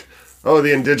like, oh,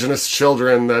 the indigenous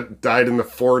children that died in the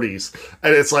 40s.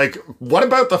 And it's like, what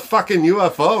about the fucking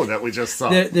UFO that we just saw?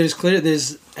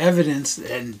 There's evidence,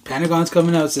 and Pentagon's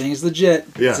coming out saying it's legit.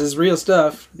 Yeah. This is real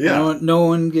stuff. Yeah. No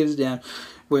one gives a damn.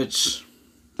 Which,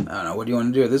 I don't know, what do you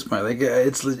want to do at this point? Like,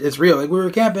 it's real. Like, we were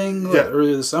camping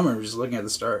earlier this summer, we were just looking at the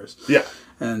stars. Yeah.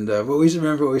 And what we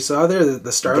saw there,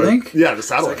 the Starlink? The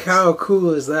satellite. Like, how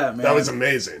cool is that, man? That was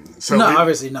amazing. So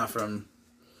obviously not from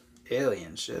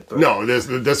alien shit. But no, this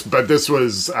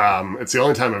was, it's the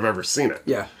only time I've ever seen it.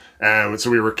 Yeah. And so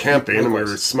we were camping and we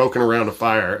were smoking around a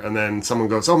fire, and then someone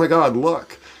goes, oh my God,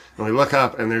 look. And we look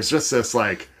up and there's just this,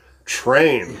 like,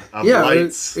 train of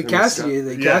lights.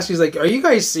 Cassie's like, are you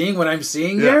guys seeing what I'm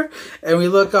seeing here? And we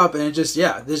look up and it just,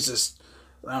 there's just,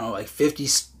 I don't know, like 50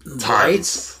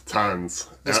 lights. Tons.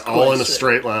 All in a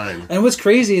straight line. And what's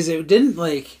crazy is it didn't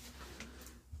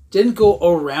go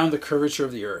around the curvature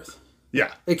of the Earth.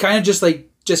 Yeah. It kind of just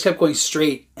kept going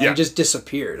straight and just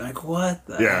disappeared. Like, what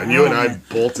the hell, and you and I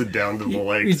bolted down to the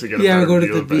lake to get a better go to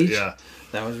view the of beach. it. Yeah.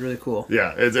 That was really cool.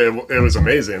 Yeah, it was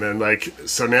amazing. And, like,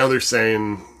 so now they're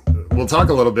saying, we'll talk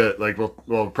a little bit, like,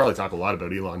 we'll probably talk a lot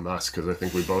about Elon Musk, because I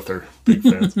think we both are big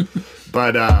fans.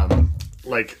 But,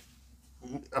 like,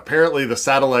 apparently the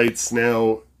satellites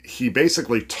now, he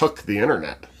basically took the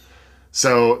internet.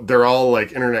 So they're all,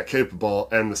 like, internet capable,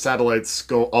 and the satellites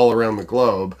go all around the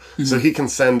globe. Mm-hmm. So he can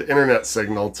send internet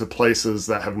signal to places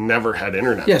that have never had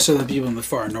internet. Yeah, so the people in the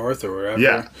far north or wherever.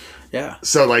 Yeah. Yeah.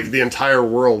 So, like, the entire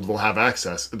world will have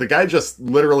access. The guy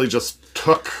literally just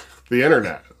took the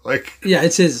internet. Like, Yeah,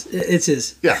 it's his. It's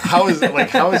his. yeah, how is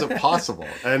it possible?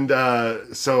 And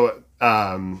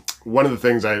one of the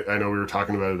things I know we were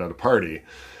talking about it at a party,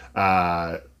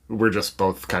 we're just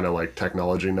both kind of like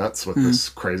technology nuts with this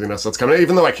craziness that's coming,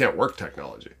 even though I can't work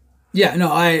technology. Yeah,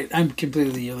 no, I'm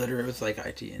completely illiterate with like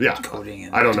IT and coding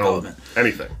and I don't development. know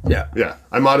anything. Yeah. Yeah.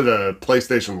 I modded a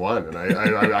PlayStation 1 and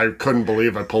I couldn't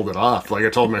believe I pulled it off. Like I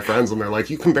told my friends and they're like,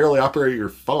 you can barely operate your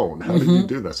phone. How did you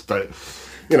do this? But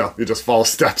you just follow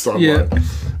steps online. Yeah.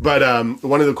 But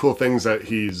one of the cool things that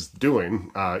he's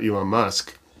doing, Elon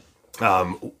Musk,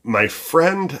 my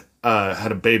friend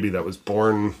had a baby that was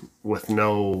born with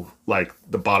no, like,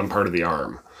 the bottom part of the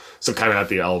arm. So kind of at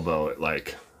the elbow, it,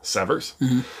 like, severs.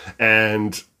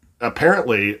 And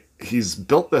apparently he's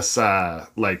built this,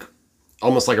 like,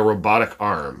 almost like a robotic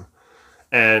arm.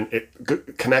 And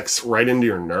it connects right into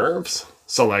your nerves.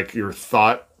 So, like, your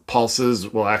thought pulses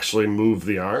will actually move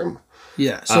the arm.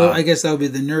 Yeah, so I guess that would be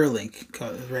the Neuralink,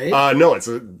 right? No, it's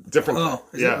a different thing.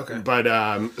 Is it? Okay.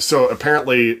 But so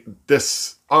apparently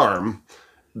this arm,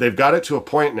 they've got it to a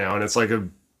point now, and it's like a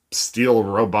steel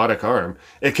robotic arm.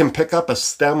 It can pick up a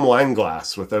stem wine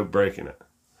glass without breaking it.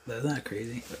 That's not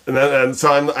crazy. And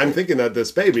so I'm thinking that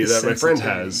this baby that my friend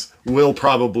has will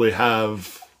probably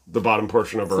have the bottom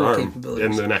portion of her arm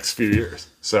in the next few years.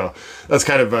 So that's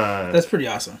kind of that's pretty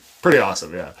awesome. Pretty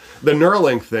awesome, yeah. The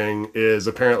Neuralink thing is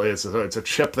apparently it's a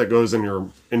chip that goes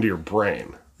into your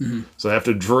brain. So they have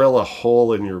to drill a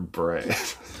hole in your brain,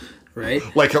 right?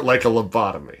 like a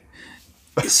lobotomy.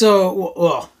 So,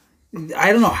 well,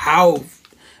 I don't know how,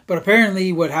 but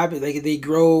apparently what happens, like they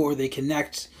grow or they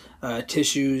connect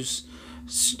tissues.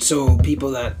 So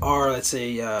people that are, let's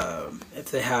say,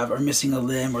 if they are missing a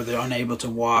limb or they're unable to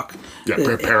walk,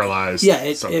 paralyzed.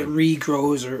 It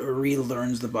regrows or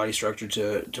relearns the body structure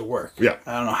to work. Yeah,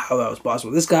 I don't know how that was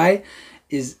possible. This guy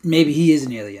maybe he is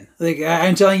an alien. Like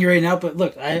I'm telling you right now. But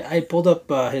look, I pulled up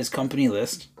his company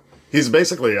list. He's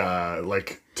basically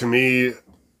like, to me,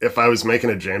 if I was making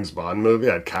a James Bond movie,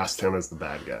 I'd cast him as the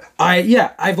bad guy.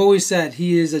 I've always said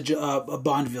he is a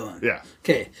Bond villain. Yeah.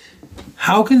 Okay.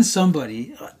 How can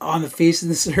somebody on the face of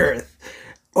this earth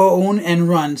own and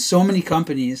run so many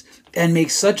companies and make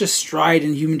such a stride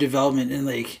in human development in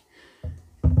like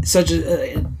such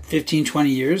a 15, 20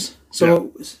 years?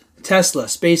 So Tesla,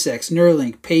 SpaceX,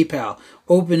 Neuralink, PayPal,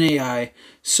 OpenAI,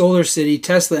 Solar City,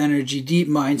 Tesla Energy,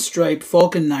 DeepMind, Stripe,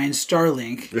 Falcon 9,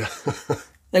 Starlink. Yeah.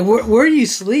 Like, where do you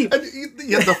sleep?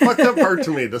 Yeah, the fucked up part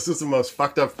to me, this is the most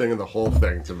fucked up thing in the whole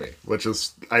thing to me, which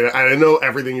is, I know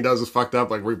everything he does is fucked up,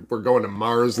 like we're going to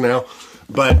Mars now,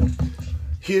 but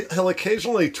he'll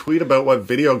occasionally tweet about what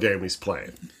video game he's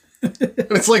playing. And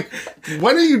it's like,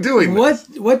 when are you doing this?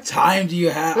 What time do you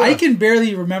have? Yeah. I can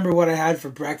barely remember what I had for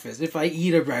breakfast, if I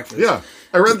eat a breakfast. Yeah,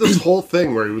 I read this whole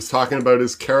thing where he was talking about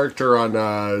his character on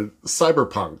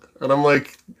Cyberpunk, and I'm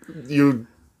like, you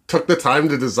took the time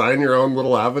to design your own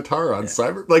little avatar on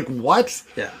Cyber? Like, what?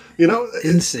 Yeah.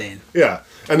 Insane. Yeah.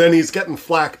 And then he's getting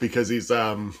flack because he's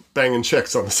banging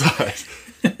chicks on the side.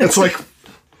 It's like,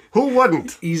 who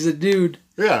wouldn't? He's a dude.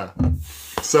 Yeah.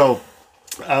 So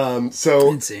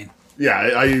insane.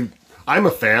 Yeah, I'm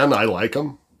a fan. I like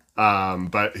him.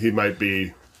 But he might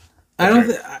be. I don't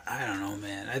know,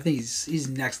 man. I think he's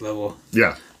next level.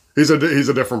 Yeah. He's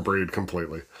a different breed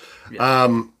completely.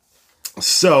 Yeah.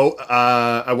 So,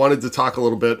 I wanted to talk a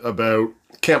little bit about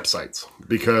campsites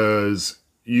because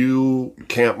you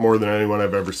camp more than anyone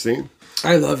I've ever seen.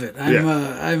 I love it.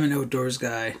 I'm an outdoors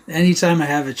guy. Anytime I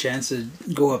have a chance to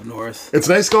go up north. It's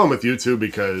nice going with you too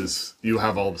because you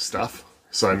have all the stuff.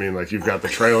 So, I mean, like, you've got the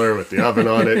trailer with the oven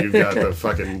on it. You've got the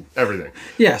fucking everything.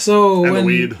 Yeah, so and the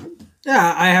weed.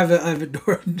 Yeah, I have a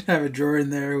drawer in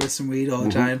there with some weed all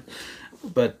the time.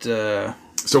 But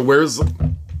so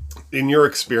in your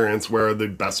experience, where are the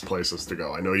best places to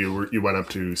go? I know you went up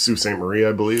to Sault Ste. Marie,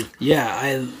 I believe.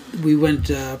 Yeah, we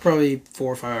went probably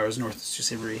 4 or 5 hours north of Sault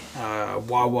Ste. Marie.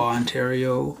 Wawa,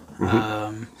 Ontario.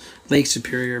 Lake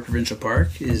Superior Provincial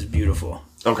Park is beautiful.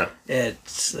 Okay.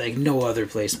 It's like no other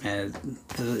place, man.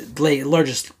 The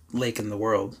largest lake in the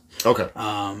world. Okay.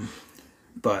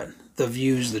 But the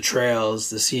views, the trails,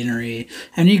 the scenery,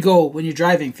 and when you're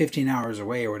driving 15 hours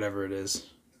away or whatever it is,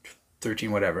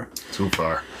 13, whatever. Too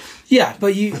far. Yeah,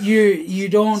 but you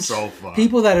don't. So far.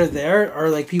 People that are there are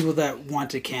like people that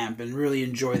want to camp and really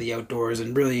enjoy the outdoors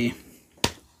and really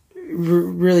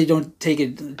don't take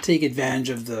advantage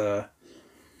of the.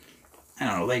 I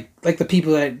don't know, like the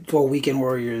people that go weekend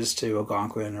warriors to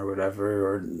Algonquin or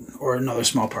whatever, or in other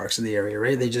small parks in the area,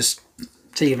 right? They just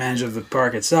take advantage of the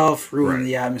park itself, ruin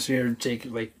the atmosphere,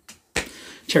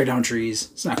 tear down trees.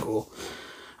 It's not cool.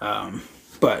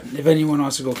 But if anyone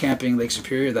wants to go camping Lake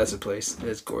Superior, that's a place.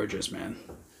 It's gorgeous, man.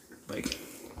 Like,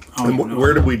 I don't even know.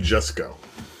 Where did we just go?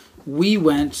 We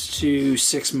went to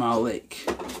 6 Mile Lake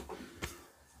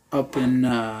up in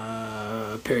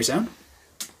Perry Sound.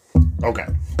 Okay,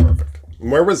 perfect.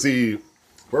 Where was the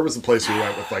place we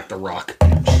went with like the rock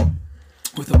beach?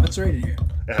 With the what's right in here?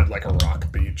 It had like a rock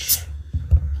beach.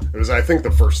 It was, I think,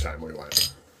 the first time we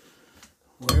went.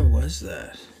 Where was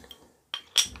that?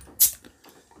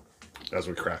 As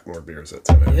we crack more beers at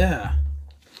today. Yeah.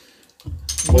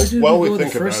 Well, we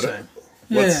think about it.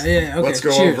 Okay, let's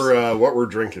go cheers. over what we're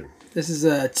drinking. This is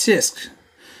a Tisk.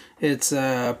 It's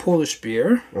a Polish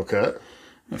beer. Okay.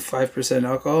 5%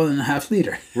 alcohol and a half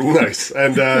liter. Nice.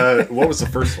 And what was the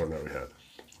first one that we had?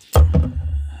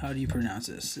 How do you pronounce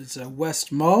this? It's a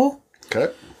West Mull.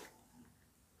 Okay.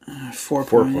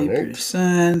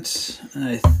 4.8%. And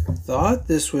I thought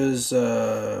this was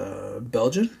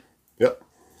Belgian. Yep.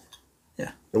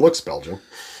 Yeah. It looks Belgian.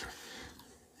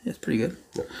 Yeah, it's pretty good.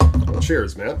 Yeah. Well,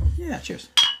 cheers, man. Yeah, cheers.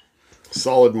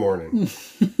 Solid morning.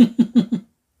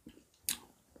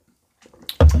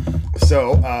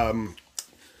 So,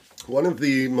 one of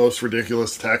the most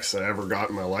ridiculous texts I ever got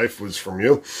in my life was from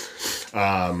you.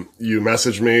 You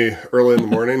messaged me early in the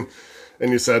morning,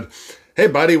 and you said, "Hey,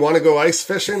 buddy, want to go ice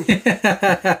fishing?"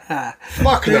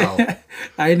 Fuck no.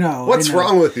 I know. What's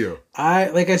wrong with you?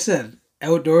 Like I said,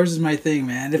 outdoors is my thing,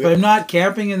 man. If I'm not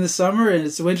camping in the summer and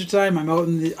it's wintertime, I'm out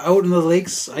in the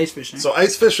lakes ice fishing. So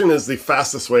ice fishing is the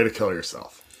fastest way to kill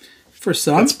yourself. For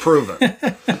some. It's proven.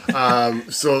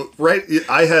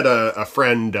 I had a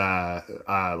friend,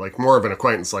 like more of an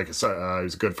acquaintance, like he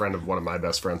was a good friend of one of my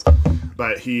best friends,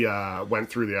 but he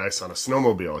went through the ice on a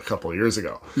snowmobile a couple of years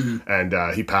ago, and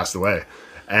he passed away.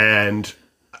 And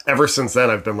ever since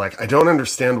then, I've been like, I don't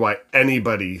understand why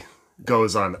anybody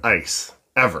goes on ice,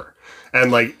 ever.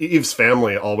 And like Eve's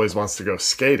family always wants to go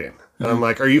skating. And I'm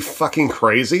like, are you fucking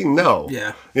crazy? No.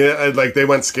 Yeah. Yeah, like they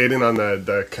went skating on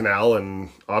the canal in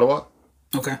Ottawa.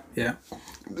 Okay, yeah.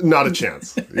 Not a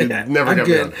chance. You'd never get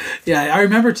me on it. Yeah, I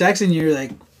remember texting you,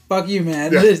 like, fuck you,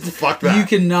 man. Yeah, fuck that. You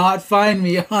cannot find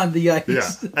me on the ice. Yeah.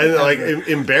 And like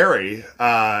in Barrie,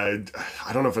 I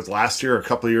don't know if it's last year or a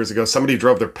couple of years ago, somebody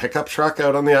drove their pickup truck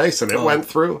out on the ice and it went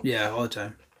through. Yeah, all the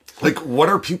time. Like, what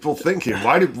are people thinking?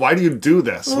 Why do you do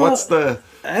this? Well, what's the...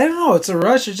 I don't know. It's a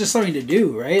rush. It's just something to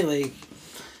do, right? Like...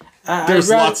 There's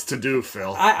lots to do,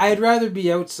 Phil. I'd rather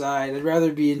be outside. I'd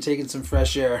rather be in taking some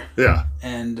fresh air. Yeah.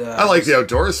 And I like the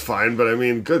outdoors fine, but I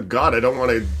mean, good God, I don't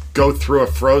want to go through a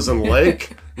frozen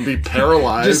lake and be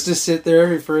paralyzed. Just to sit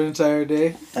there for an entire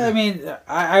day. I mean,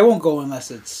 I won't go unless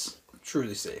it's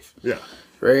truly safe. Yeah.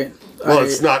 Right? Well,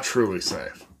 it's not truly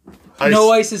safe.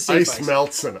 No ice is safe. Ice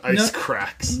melts and ice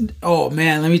cracks. Oh,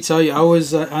 man, let me tell you. I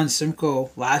was on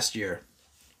Simcoe last year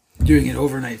doing an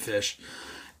overnight fish.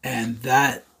 And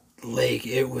that lake,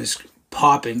 it was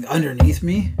popping underneath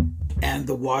me. And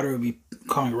the water would be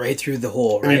coming right through the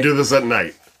hole, right? And you do this at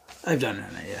night? I've done it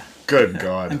at night, yeah. Good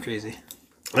God. I'm crazy.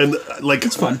 And like...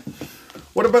 It's fun.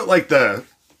 What about like the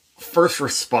first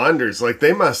responders? Like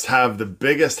they must have the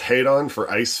biggest hate on for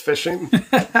ice fishing.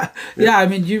 Yeah, I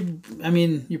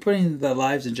mean you're putting the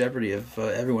lives in jeopardy of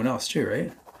everyone else too,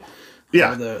 right?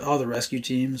 Yeah. All the rescue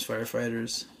teams,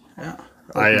 firefighters.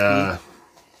 Yeah.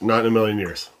 Not in a million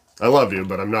years. I love you,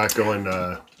 but I'm not going.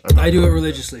 I do it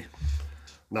religiously.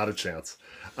 Not a chance.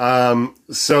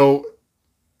 So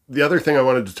the other thing I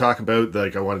wanted to talk about,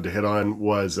 like I wanted to hit on,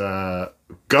 was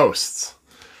ghosts.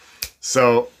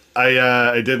 So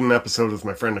I did an episode with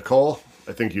my friend Nicole.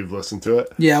 I think you've listened to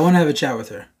it. Yeah, I want to have a chat with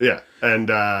her. Yeah, and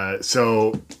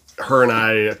so her and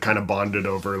I kind of bonded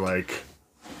over like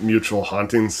mutual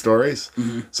haunting stories.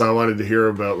 Mm-hmm. So I wanted to hear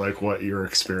about like what your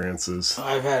experiences.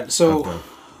 I've had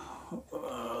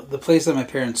the place that my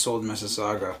parents sold in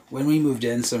Mississauga. When we moved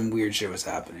in, some weird shit was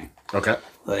happening. Okay.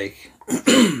 Like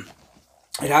it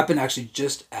happened actually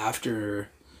just after.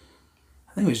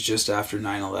 I think it was just after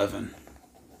 9/11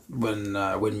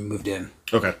 when we moved in.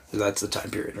 Okay. So that's the time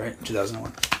period, right?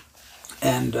 2001.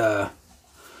 And I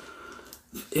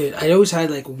always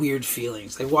had like weird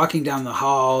feelings, like walking down the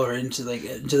hall or into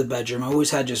the bedroom. I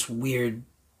always had just weird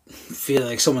feeling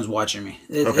like someone's watching me.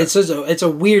 It's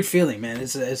a weird feeling, man.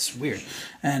 It's weird.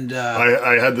 And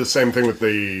I had the same thing with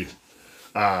the.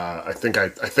 I think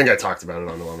I talked about it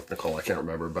on the one with Nicole. I can't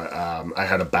remember, but I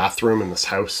had a bathroom in this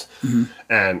house, mm-hmm.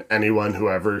 and anyone who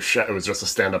ever it was just a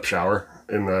stand-up shower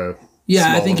in the.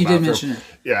 Yeah, I think you did mention it.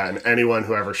 Yeah, and anyone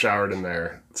who ever showered in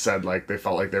there said like they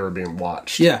felt like they were being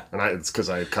watched. Yeah, and it's because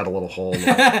I cut a little hole.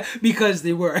 Because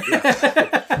they were.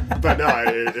 Yeah. But no,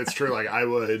 it's true. Like I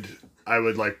would. I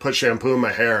would like put shampoo in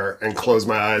my hair and close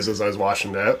my eyes as I was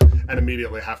washing it out, and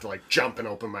immediately have to like jump and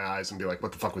open my eyes and be like,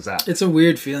 "What the fuck was that?" It's a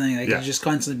weird feeling, like Yeah. you're just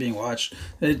constantly being watched.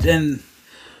 And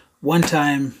one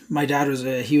time, my dad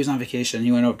he was on vacation.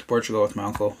 He went up to Portugal with my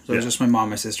uncle. So it was just my mom,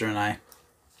 my sister, and I.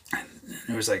 And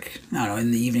it was like, I don't know,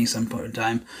 in the evening, some point in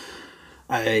time,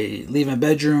 I leave my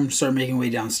bedroom, start making my way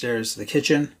downstairs to the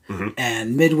kitchen,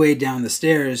 and midway down the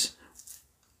stairs,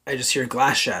 I just hear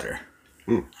glass shatter.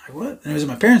 Like, what? And it was in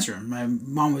my parents' room. My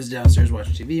mom was downstairs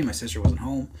watching TV. My sister wasn't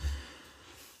home.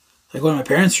 I go to my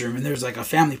parents' room, and there's like a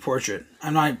family portrait.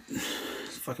 I'm not...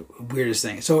 Fucking weirdest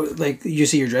thing. So, like, you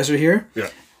see your dresser here? Yeah.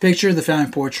 Picture the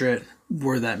family portrait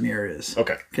where that mirror is.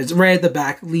 Okay. It's right at the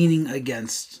back, leaning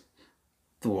against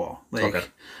the wall. Like, Okay.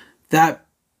 that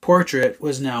portrait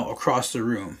was now across the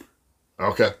room.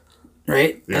 Okay.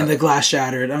 Right? Yeah. And the glass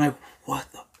shattered. I'm like,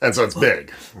 what the... And so it's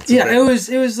big.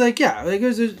 It was like, yeah, like it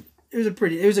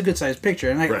was a good sized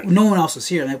picture. And like, no one else was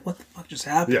here. I'm like, what the fuck just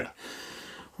happened? Yeah.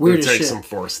 Weird It as takes shit. some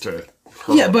force to...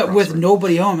 Yeah, but with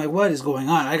nobody home, like, what is going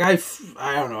on? Like, I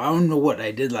don't know. I don't know what I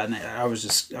did that night. I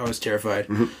was terrified.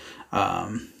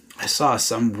 I saw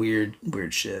some weird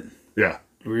shit. Yeah.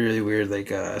 Really weird.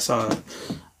 Like, I saw,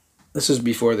 this was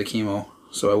before the chemo,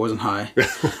 so I wasn't high.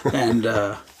 And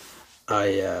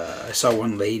I saw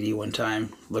one lady one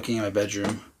time looking in my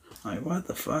bedroom. I'm like, what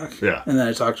the fuck? Yeah. And then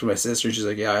I talked to my sister, and she's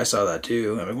like, yeah, I saw that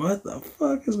too. I'm like, what the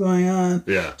fuck is going on?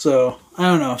 Yeah. So, I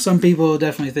don't know. Some people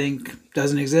definitely think it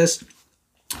doesn't exist.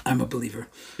 I'm a believer.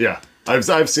 Yeah.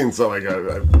 I've seen so like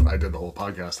I did the whole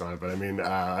podcast on it, but I mean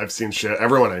I've seen shit.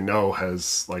 Everyone I know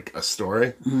has like a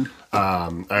story.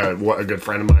 A good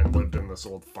friend of mine lived in this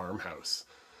old farmhouse,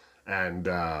 and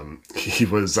he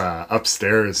was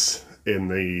upstairs in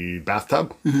the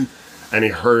bathtub, and he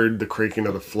heard the creaking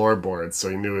of the floorboards, so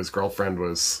he knew his girlfriend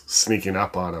was sneaking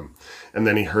up on him, and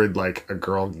then he heard like a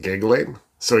girl giggling,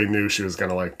 so he knew she was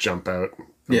gonna like jump out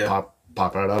and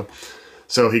pop out of.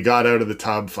 So he got out of the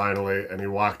tub finally, and he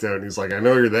walked out, and he's like, I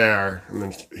know you're there. And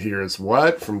then he hears,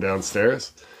 what? From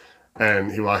downstairs.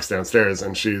 And he walks downstairs,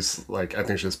 and she's like, I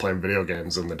think she was playing video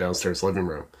games in the downstairs living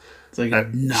room. It's like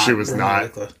She was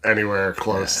not anywhere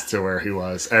close to where he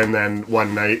was. And then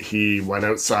one night he went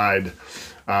outside.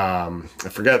 I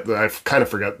kind of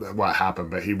forget what happened,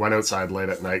 but he went outside late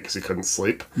at night because he couldn't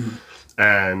sleep.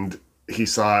 And he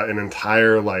saw an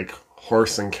entire like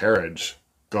horse and carriage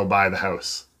go by the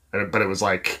house. But it was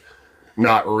like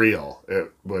not real. It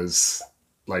was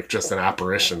like just an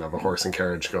apparition of a horse and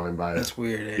carriage going by. That's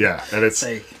weird. Eh? Yeah, and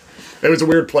it was a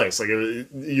weird place. Like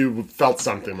you felt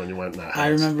something when you went in that house. I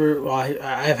remember. Well,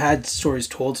 I've had stories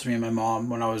told to me. My mom,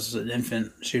 when I was an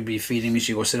infant, she'd be feeding me.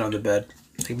 She'd go sit on the bed,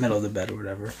 like middle of the bed or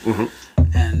whatever,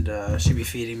 and she'd be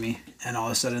feeding me. And all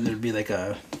of a sudden, there'd be like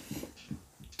a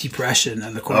depression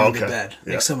in the corner of the bed,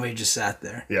 like somebody just sat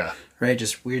there. Yeah. Right,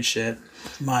 just weird shit.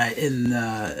 In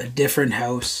a different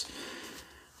house,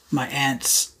 my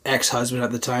aunt's ex-husband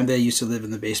at the time, they used to live in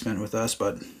the basement with us,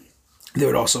 but they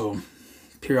would also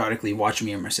periodically watch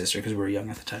me and my sister because we were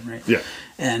young at the time, right? Yeah.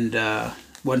 And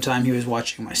one time he was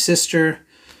watching my sister,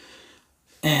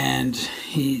 and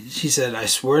he said, I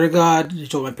swear to God, he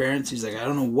told my parents, he's like, I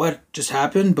don't know what just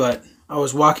happened, but I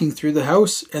was walking through the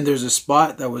house, and there's a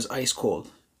spot that was ice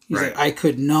cold. He's like, I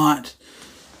could not...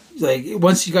 Like,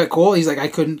 once he got cold, he's like, I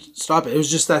couldn't stop it. It was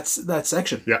just that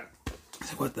section. Yeah.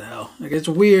 It's like, what the hell? Like, it's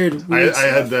weird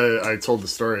I told the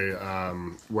story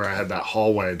where I had that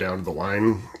hallway down to the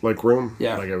wine like room.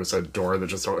 Yeah. Like it was a door that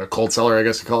just a cold cellar, I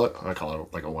guess you call it. I call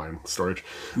it like a wine storage,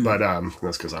 but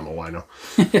that's because I'm a wino.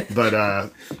 But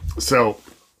so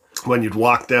when you'd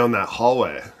walk down that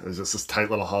hallway, it was just this tight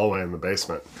little hallway in the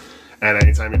basement, and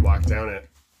anytime you'd walk down it,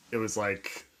 it was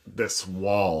like this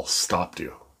wall stopped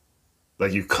you.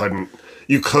 Like you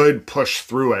could push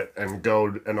through it and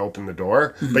go and open the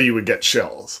door, but you would get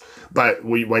chills. But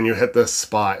when you hit this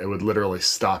spot, it would literally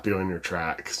stop you in your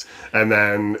tracks. And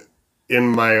then in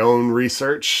my own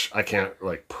research, I can't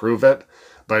like prove it,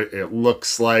 but it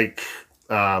looks like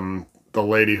the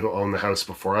lady who owned the house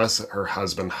before us, her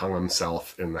husband hung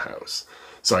himself in the house.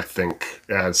 So I think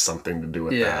it has something to do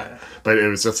with that. But it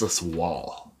was just this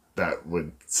wall that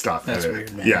would stop. That's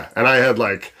weird, man. Yeah, and I had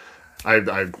like... I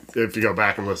if you go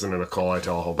back and listen to Nicole, I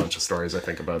tell a whole bunch of stories I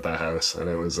think about that house, and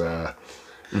it was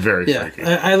very freaky.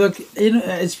 I look,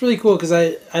 it's really cool because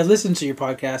I listen to your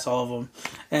podcast, all of them,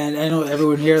 and I know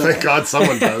everyone here. Thank God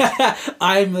someone does.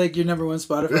 I'm like your number one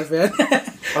Spotify fan.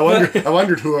 I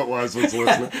wondered who it was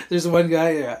listening. There's one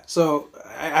guy, yeah. So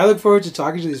I look forward to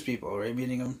talking to these people, right?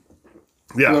 Meeting them.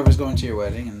 Yeah. Whoever's going to your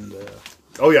wedding, and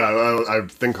oh yeah, I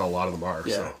think a lot of them are.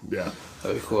 Yeah. So yeah,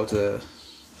 that'd be cool to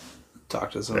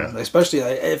talk to someone, especially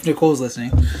if Nicole's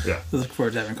listening. Yeah. I look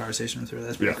forward to having a conversation with her.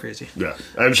 That's pretty crazy. Yeah.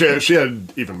 And she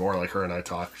had even more, like her and I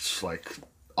talked like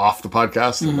off the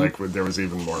podcast, and like there was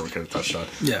even more we could have touched on.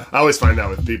 Yeah. I always find out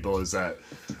with people is that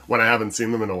when I haven't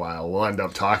seen them in a while, we'll end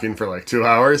up talking for like 2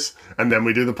 hours, and then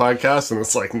we do the podcast, and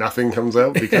it's like nothing comes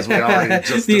out because we already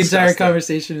just the entire it.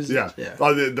 conversation is yeah.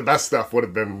 Well, the best stuff would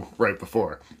have been right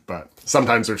before, but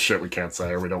sometimes there's shit we can't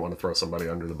say, or we don't want to throw somebody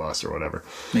under the bus or whatever.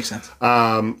 Makes sense.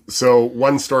 So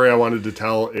one story I wanted to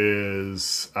tell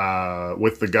is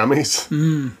with the gummies.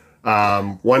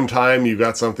 One time you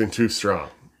got something too strong.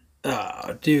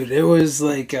 Oh, dude, it was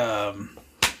like,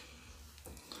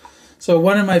 so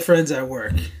one of my friends at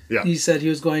work, he said he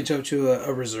was going to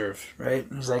a reserve, right?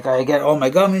 He's like, I get all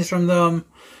my gummies from them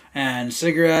and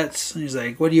cigarettes. And he's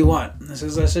like, what do you want? I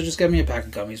said, just get me a pack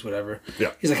of gummies, whatever.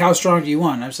 Yeah. He's like, how strong do you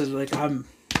want? I said, like,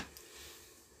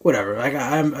 whatever.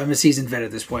 I'm a seasoned vet at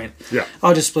this point. Yeah.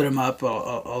 I'll just split them up.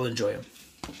 I'll enjoy them.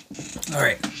 All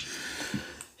right.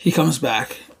 He comes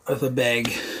back with a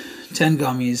bag. 10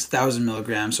 gummies, 1,000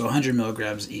 milligrams, so 100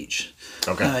 milligrams each.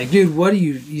 Okay. I'm like, dude,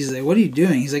 he's like, what are you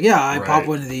doing? He's like, yeah, I pop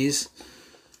one of these.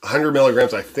 100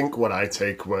 milligrams, I think what I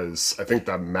take was, I think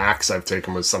the max I've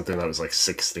taken was something that was like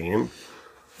 16.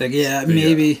 Like, yeah,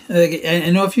 maybe. Like, I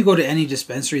know if you go to any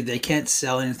dispensary, they can't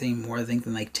sell anything more, I think,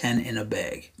 than like 10 in a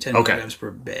bag. 10 milligrams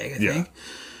per bag, I think.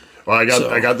 Well,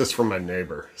 I got this from my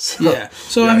neighbor. So, yeah.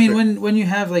 So, I mean, when you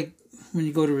have like, when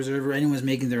you go to reserve or anyone's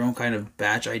making their own kind of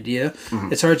batch idea,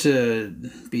 it's hard to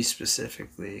be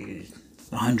specifically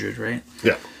 100, right?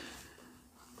 Yeah.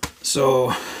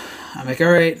 So I'm like, all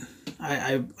right.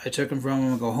 I took them from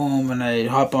him, go home, and I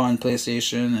hop on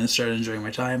PlayStation and started enjoying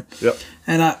my time. Yep.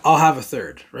 And I'll have a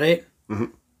third, right?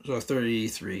 So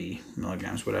 33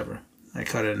 milligrams, whatever. I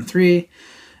cut it in 3,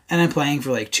 and I'm playing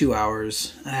for like 2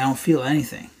 hours, and I don't feel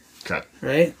anything. Okay.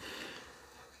 Right?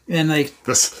 And like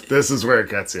this is where it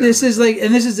gets you. This is like,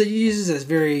 and this uses this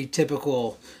very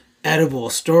typical edible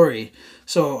story.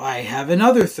 So I have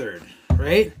another third,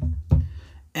 right?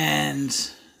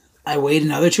 And I wait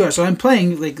another 2 hours. So I'm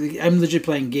playing, like, I'm legit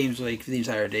playing games like the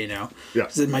entire day now. Yeah.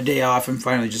 This is my day off. I'm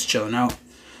finally just chilling out.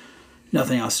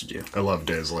 Nothing else to do. I love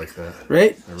days like that.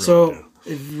 Right? I really so do.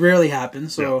 it rarely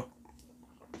happens. So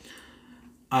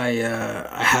I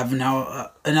have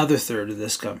now another third of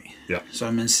this gummy. Yeah. So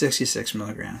I'm in 66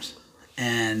 milligrams.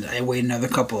 And I wait another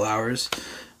couple hours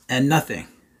and nothing.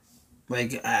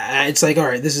 Like, it's like, all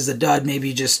right, this is a dud.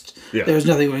 Maybe just there was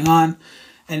nothing going on.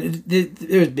 And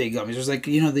there was big gummies. There's like,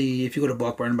 if you go to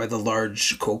Buck Barn and buy the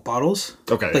large Coke bottles.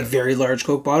 Okay. Like very large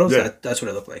Coke bottles. Yeah. That's what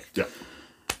it looked like. Yeah.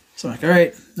 So I'm like, all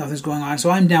right, nothing's going on. So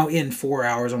I'm now in 4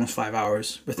 hours, almost 5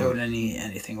 hours without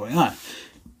anything going on.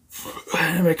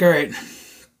 I'm like, all right,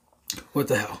 what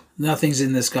the hell? Nothing's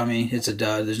in this gummy. It's a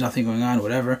dud. There's nothing going on,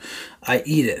 whatever. I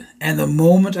eat it. And the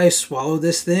moment I swallow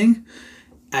this thing,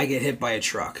 I get hit by a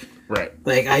truck. Right.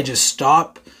 Like, I just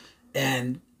stop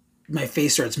and my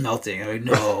face starts melting. I'm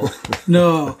like,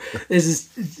 no, this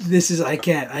is,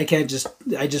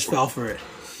 I just fell for it.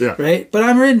 Yeah. Right? But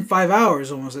I'm in 5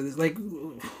 hours almost. It's like,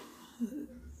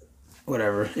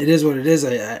 whatever. It is what it is.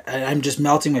 I'm just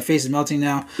melting. My face is melting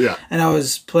now. Yeah. And I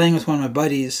was playing with one of my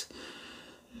buddies.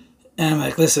 And I'm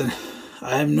like, listen,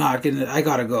 I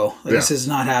gotta go. Like, this is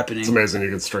not happening. It's amazing you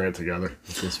can string it together.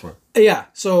 It's just fun. Yeah.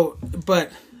 So,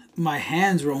 but my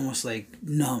hands were almost like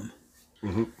numb.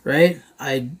 Right?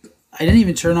 I didn't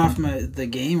even turn off the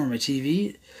game or my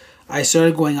TV. I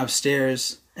started going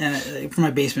upstairs, and from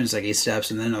my basement it's like 8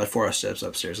 steps, and then another 4 steps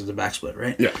upstairs. It's a back split,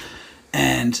 right? Yeah.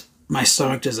 And my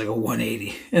stomach does like a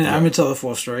 180. And I'm gonna tell the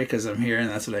full story because I'm here and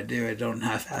that's what I do. I don't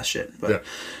half-ass shit. But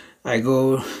I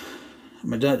go,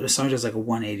 my stomach does like a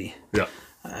 180. Yeah.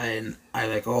 And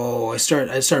I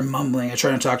start mumbling. I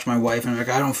try to talk to my wife, and I'm like,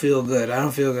 I don't feel good.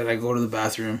 I go to the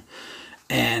bathroom,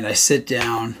 and I sit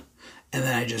down, and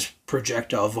then I just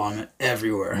projectile vomit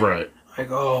everywhere. Right.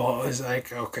 It's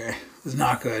like, okay, it's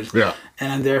not good. Yeah.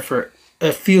 And I'm there for,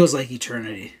 it feels like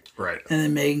eternity. Right. And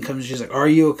then Megan comes, she's like, are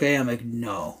you okay? I'm like,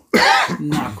 no.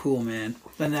 Not cool, man.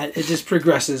 And it just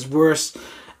progresses worse.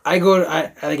 Like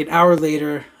an hour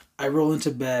later, I roll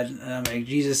into bed, and I'm like,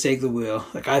 Jesus, take the wheel.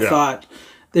 Like, I thought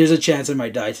there's a chance I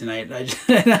might die tonight. I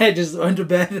just went to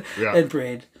bed and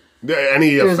prayed.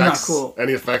 Any it effects? Was not cool.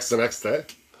 Any effects the next day?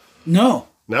 No.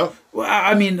 No? Well,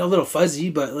 I mean, a little fuzzy,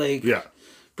 but like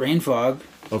brain fog.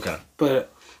 Okay.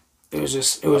 But it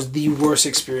was the worst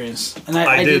experience. And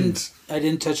I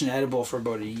didn't touch an edible for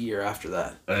about a year after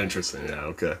that. Interesting.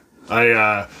 Yeah. Okay.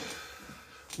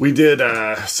 We did,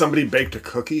 somebody baked a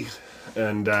cookie,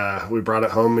 and we brought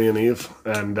it home, me and Eve,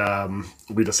 and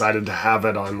we decided to have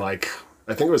it on, like,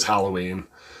 I think it was Halloween,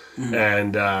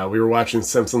 and we were watching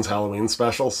Simpsons Halloween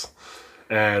specials,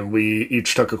 and we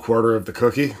each took a quarter of the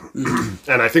cookie,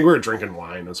 and I think we were drinking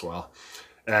wine as well.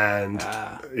 And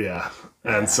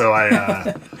so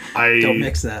I Don't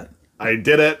mix that. I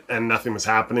did it, and nothing was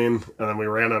happening, and then we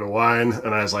ran out of wine,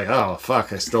 and I was like, oh,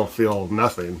 fuck, I still feel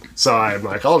nothing. So I'm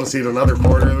like, I'll just eat another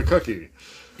quarter of the cookie.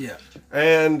 Yeah.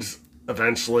 And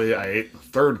eventually I ate the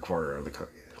third quarter of the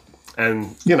cookie.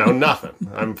 And, nothing.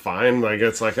 I'm fine. Like,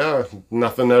 it's like, oh,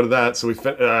 nothing out of that. So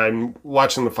I'm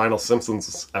watching the final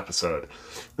Simpsons episode,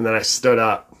 and then I stood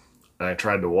up, and I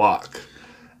tried to walk,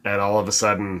 and all of a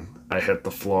sudden I hit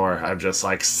the floor. I'm just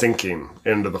like sinking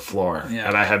into the floor. Yeah.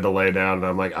 And I had to lay down, and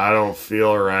I'm like, I don't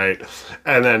feel right.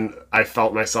 And then I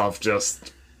felt myself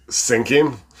just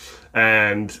sinking.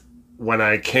 And when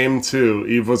I came to,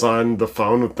 Eve was on the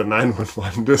phone with the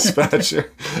 911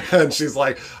 dispatcher. And she's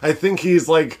like, I think he's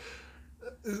like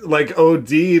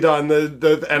OD'd on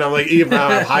the and I'm like, Eve, now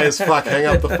I'm high as fuck, hang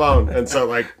up the phone. And so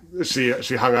like she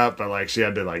hung up, but like she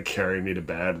had to like carry me to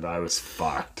bed, and I was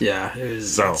fucked. Yeah,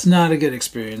 it's not a good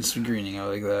experience greening out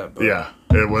like that. But yeah,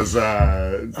 it was.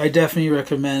 I definitely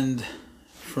recommend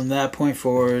from that point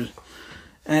forward.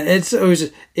 And it's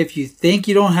always, if you think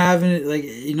you don't have it, like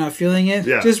you're not feeling it,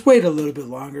 just wait a little bit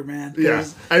longer, man. Yeah,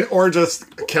 or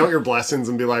just count your blessings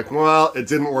and be like, well, it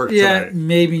didn't work today.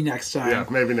 Maybe next time. Yeah,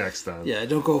 maybe next time. Yeah,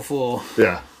 don't go full.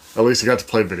 Yeah, at least you got to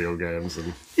play video games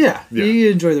and. Yeah,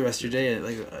 you enjoy the rest of your day.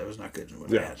 Like it was not good.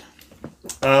 Bad.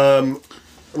 I'm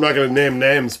not gonna name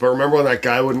names, but remember when that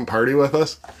guy wouldn't party with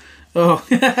us? Oh,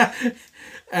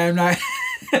 I'm not.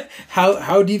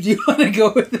 How deep do you want to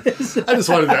go with this? I just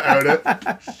wanted to out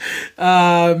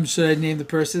it. Should I name the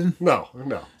person? No.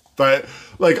 But,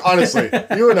 like, honestly,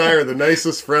 you and I are the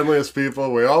nicest, friendliest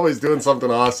people. We're always doing something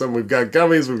awesome. We've got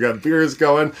gummies, we've got beers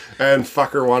going, and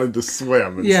fucker wanted to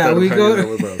swim instead of hanging out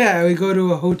with us. Yeah, we go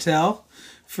to a hotel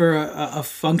for a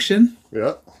function.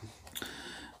 Yeah.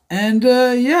 And,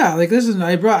 listen,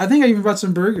 I think I even brought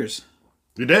some burgers.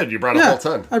 You did. You brought a whole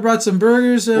ton. I brought some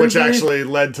burgers. Which actually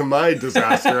led to my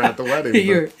disaster at the wedding.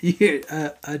 You're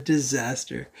a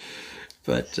disaster.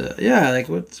 But,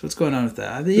 what's going on with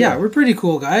that? We're pretty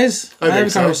cool, guys. I have a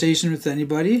conversation with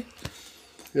anybody.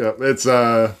 Yeah, it's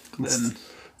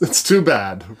too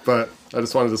bad. But I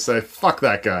just wanted to say, fuck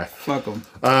that guy. Fuck him.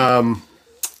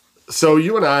 So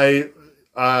you and I,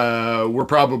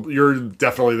 you're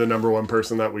definitely the number one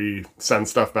person that we send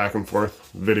stuff back and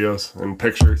forth, videos and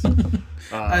pictures.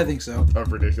 I think so.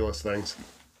 Of ridiculous things.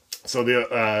 So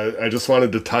I just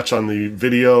wanted to touch on the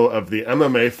video of the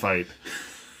MMA fight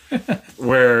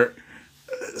where,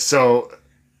 so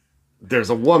there's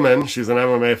a woman, she's an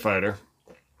MMA fighter,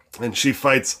 and she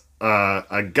fights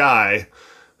a guy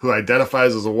who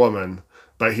identifies as a woman,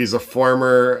 but he's a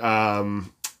former,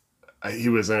 he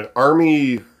was an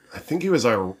army, I think he was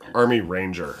an army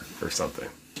ranger or something.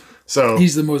 So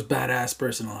he's the most badass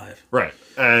person alive. Right.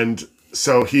 And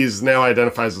so he's now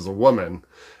identifies as a woman.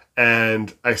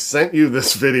 And I sent you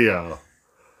this video.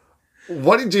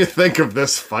 What did you think of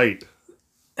this fight?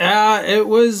 It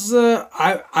was,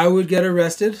 I would get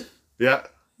arrested. Yeah.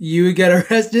 You would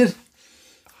get arrested.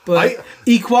 But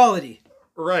equality.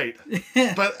 Right.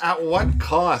 But at what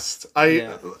cost?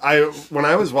 When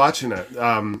I was watching it,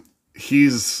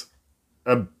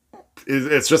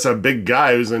 it's just a big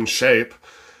guy who's in shape,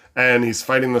 and he's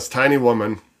fighting this tiny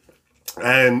woman,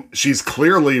 and she's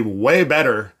clearly way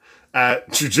better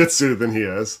at jiu-jitsu than he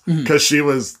is, because she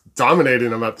was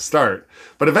dominating him at the start.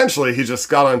 But eventually he just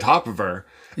got on top of her,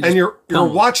 and you're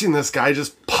watching this guy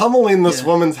just pummeling this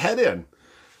woman's head in.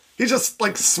 He just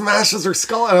like smashes her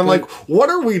skull, and I'm like, what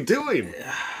are we doing?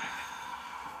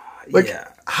 Like,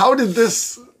 how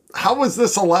was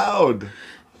this allowed?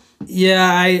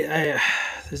 Yeah,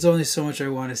 there's only so much I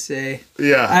want to say.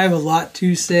 Yeah. I have a lot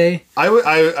to say.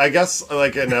 I guess,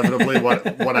 like, inevitably,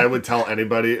 what I would tell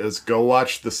anybody is go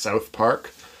watch the South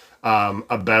Park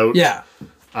about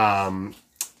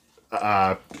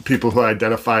people who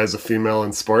identify as a female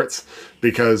in sports,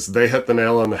 because they hit the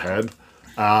nail on the head.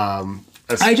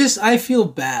 I feel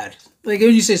bad. Like,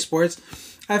 when you say sports,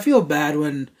 I feel bad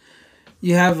when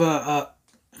you have a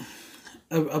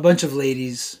bunch of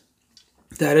ladies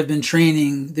that have been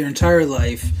training their entire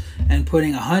life and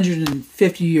putting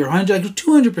 150 or 100, like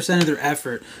 200% of their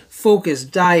effort, focus,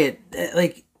 diet,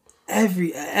 like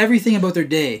everything about their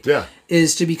day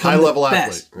is to become the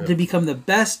best, to become the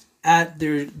best at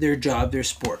their job, their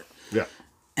sport. Yeah.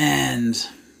 And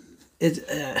it's,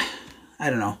 I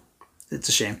don't know. It's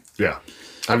a shame. Yeah.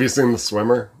 Have you seen the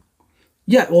swimmer?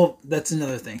 Yeah, well, that's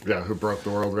another thing. Yeah, who broke the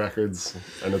world records.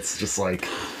 And it's just like,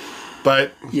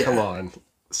 but come on.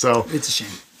 So it's a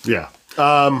shame. Yeah.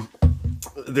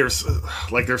 there's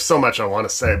so much I want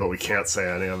to say, but we can't say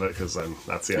any of it because then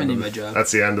that's the end.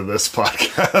 That's the end of this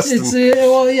podcast. It's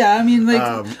well, yeah. I mean,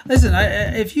 like, listen,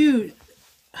 if you.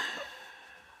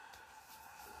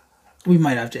 We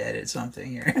might have to edit something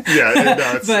here. Yeah,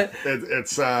 no,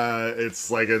 it's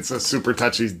a super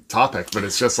touchy topic, but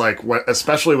it's just like,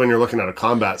 especially when you're looking at a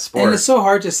combat sport. And it's so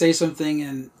hard to say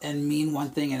something and mean one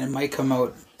thing, and it might come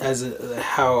out as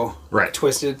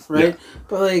twisted, right? Yeah.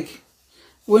 But like,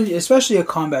 especially a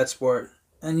combat sport,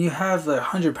 and you have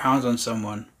 100 pounds on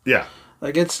someone. Yeah.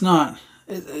 Like, it's not.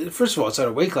 First of all, it's out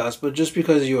of weight class, but just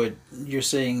because you're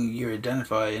saying you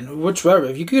identify, and whatever,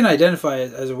 if you can identify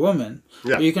as a woman,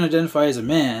 or you can identify as a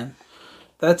man,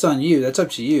 that's on you. That's up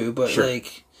to you. But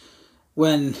like,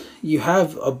 when you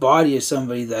have a body of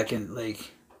somebody that can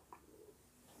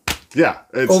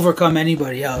overcome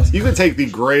anybody else, you could take the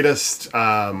greatest, you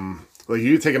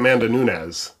could take Amanda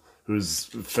Nunes, who's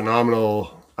a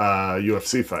phenomenal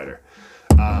UFC fighter.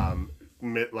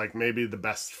 Maybe the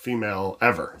best female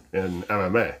ever in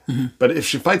MMA. Mm-hmm. But if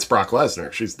she fights Brock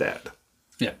Lesnar, she's dead.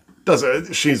 Yeah.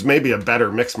 She's maybe a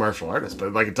better mixed martial artist,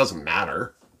 but it doesn't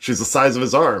matter. She's the size of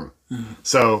his arm. Mm-hmm.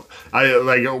 So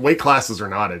weight classes or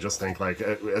not, I just think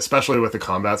especially with the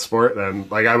combat sport,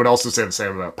 and I would also say the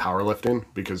same about powerlifting,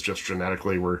 because just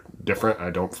genetically we're different.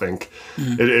 I don't think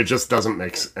it just doesn't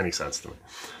make any sense to me.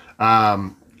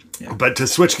 But to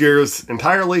switch gears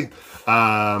entirely,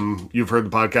 you've heard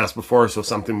the podcast before, so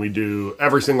something we do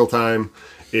every single time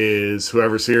is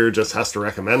whoever's here just has to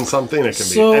recommend something. It can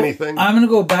be anything. I'm going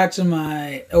to go back to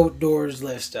my outdoors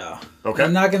lifestyle. Okay.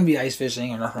 I'm not going to be ice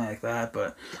fishing or nothing like that,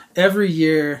 but every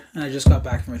year, and I just got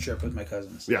back from a trip with my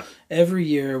cousins. Yeah. Every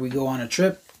year we go on a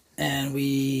trip and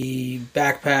we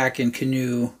backpack and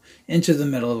canoe into the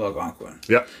middle of Algonquin.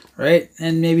 Yep. Right?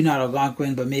 And maybe not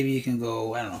Algonquin, but maybe you can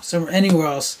go, I don't know, somewhere, anywhere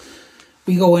else.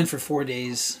 We go in for 4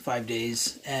 days, 5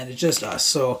 days, and it's just us.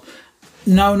 So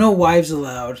no wives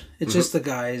allowed. It's just the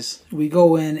guys. We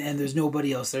go in and there's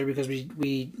nobody else there because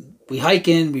we hike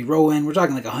in, we row in. We're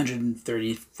talking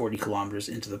 130, 40 kilometers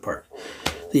into the park.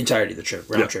 The entirety of the trip,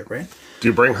 round trip, right? Do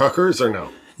you bring hookers or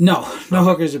no? No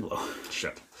hookers or blow.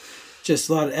 Shit. Just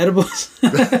a lot of edibles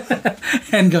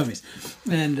and gummies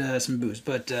and some booze.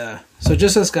 But so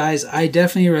just us guys, I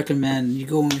definitely recommend you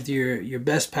go in with your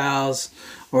best pals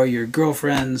or your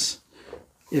girlfriends,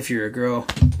 if you're a girl,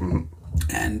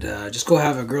 and just go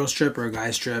have a girls trip or a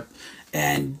guys trip.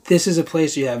 And this is a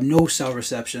place you have no cell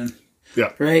reception.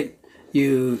 Yeah. Right.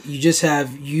 You just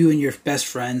have you and your best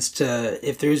friends to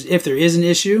if there is an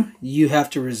issue, you have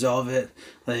to resolve it.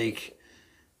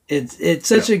 It's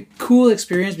such a cool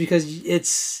experience because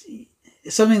it's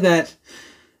something that,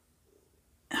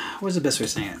 what's the best way of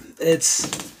saying it?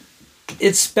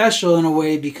 It's special in a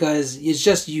way because it's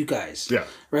just you guys. Yeah.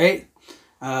 Right?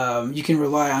 You can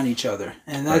rely on each other.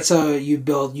 And that's how you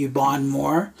bond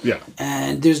more. Yeah.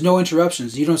 And there's no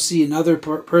interruptions. You don't see another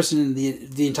person in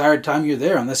the entire time you're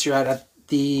there unless you're at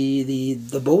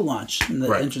the boat launch in the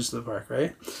entrance to the park,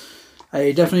 right?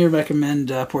 I definitely recommend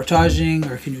portaging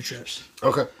or canoe trips.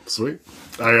 Okay, sweet.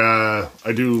 I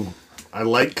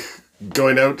like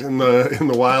going out in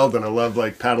the wild, and I love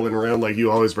paddling around. You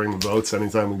always bring the boats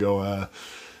anytime we go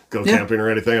camping or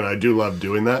anything, and I do love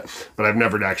doing that. But I've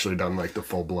never actually done the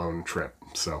full blown trip.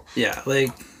 So yeah,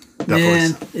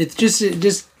 man, it's just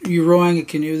you're rowing a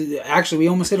canoe. Actually, we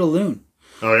almost hit a loon.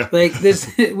 Oh yeah,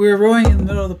 we were rowing in the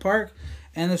middle of the park.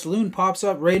 And this loon pops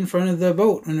up right in front of the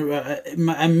boat. And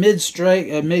I'm mid-strike.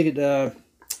 I'm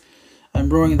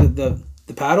rowing the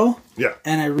paddle. Yeah.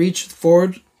 And I reach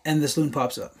forward, and this loon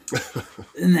pops up.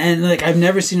 and I've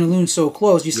never seen a loon so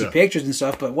close. You see pictures and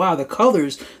stuff, but wow, the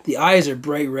colors, the eyes are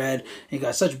bright red. And you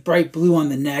got such bright blue on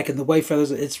the neck, and the white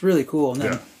feathers. It's really cool. And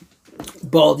then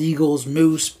bald eagles,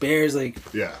 moose, bears. I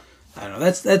don't know.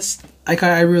 That's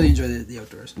I really enjoy the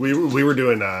outdoors. We were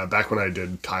doing back when I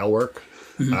did tile work.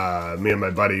 Mm-hmm. Me and my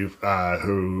buddy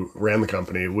who ran the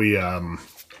company, we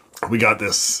got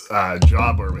this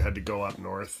job where we had to go up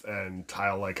north and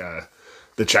tile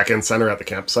the check-in center at the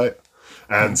campsite,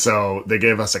 and so they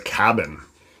gave us a cabin,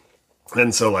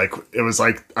 and so it was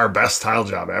our best tile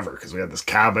job ever because we had this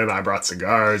cabin. I brought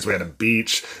cigars. We had a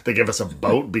beach. They gave us a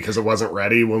boat because it wasn't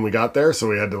ready when we got there, so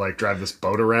we had to drive this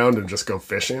boat around and just go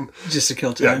fishing. Just to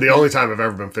kill time. Yeah, the only time I've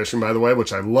ever been fishing, by the way,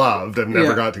 which I loved. I've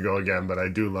never got to go again, but I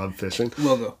do love fishing.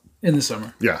 We'll go in the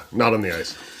summer. Yeah, not on the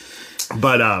ice.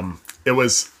 But it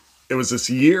was this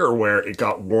year where it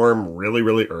got warm really,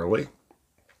 really early.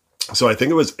 So I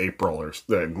think it was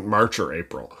March or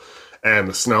April. And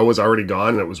the snow was already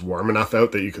gone, and it was warm enough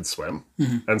out that you could swim.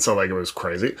 Mm-hmm. And so it was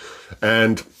crazy.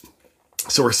 And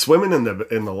so we're swimming in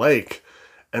the lake,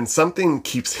 and something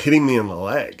keeps hitting me in the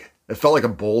leg. It felt like a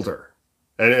boulder.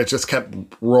 And it just kept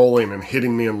rolling and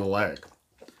hitting me in the leg.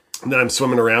 And then I'm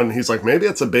swimming around and he's like, maybe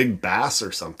it's a big bass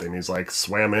or something. He's like,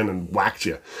 swam in and whacked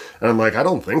you. And I'm like, I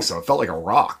don't think so. It felt like a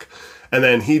rock. And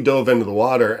then he dove into the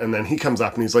water and then he comes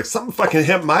up and he's like, something fucking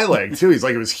hit my leg too. He's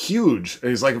like, it was huge. And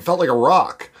he's like, it felt like a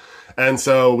rock. And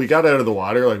so we got out of the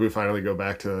water. Like we finally go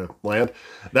back to land.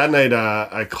 That night,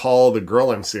 I call the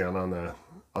girl I'm seeing on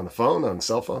the phone, on the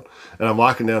cell phone. And I'm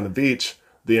walking down the beach.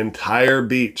 The entire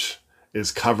beach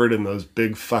is covered in those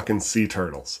big fucking sea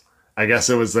turtles. I guess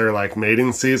it was their like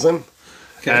mating season.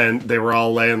 Okay. And they were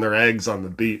all laying their eggs on the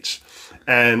beach.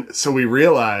 And so we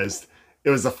realized it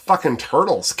was the fucking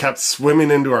turtles kept swimming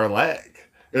into our leg.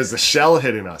 It was the shell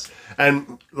hitting us.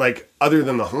 And like, other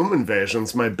than the home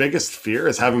invasions, my biggest fear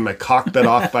is having my cock bit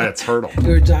off by a turtle. We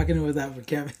were talking about that for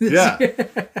camping this year.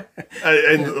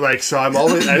 And like, so I'm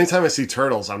always, anytime I see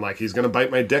turtles, I'm like, he's going to bite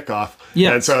my dick off.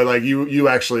 Yeah. And so like, you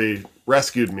actually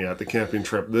rescued me at the camping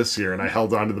trip this year, and I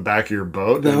held onto the back of your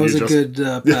boat. That was a good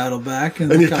paddle back.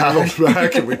 And you paddled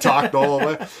back, and we talked all the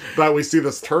way. But we see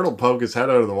this turtle poke his head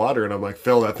out of the water, and I'm like,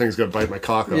 Phil, that thing's going to bite my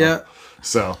cock off. Yeah.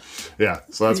 So,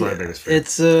 so that's my biggest fear.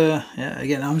 It's, again,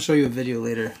 I'm going to show you a video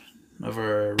later of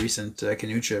our recent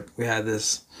canoe trip. We had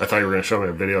this. I thought you were going to show me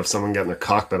a video of someone getting their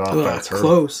cock bit off by a turtle.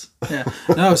 Close. Yeah.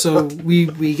 No, so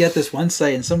we get this one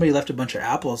site, and somebody left a bunch of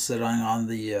apples sitting on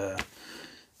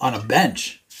a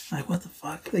bench. Like, what the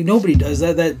fuck? Like, nobody does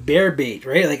that. That bear bait,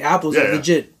 right? Like, apples are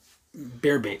legit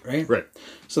bear bait, right? Right.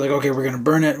 So, like, okay, we're going to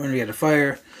burn it when we get a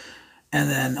fire. And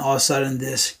then, all of a sudden,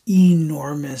 this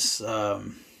enormous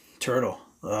turtle,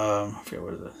 I forget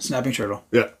what it is, snapping turtle.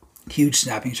 Yeah. Huge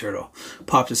snapping turtle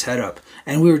popped his head up.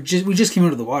 And we just came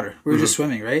out of the water. We were just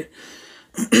swimming, right?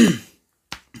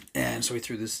 And so we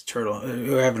threw this turtle.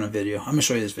 We're having a video. I'm going to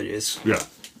show you this video. It's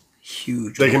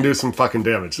huge. They can do some fucking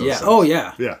damage. Yeah. Things. Oh,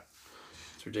 yeah. Yeah.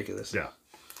 It's ridiculous. Yeah.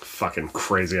 Fucking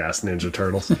crazy ass Ninja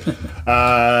Turtles.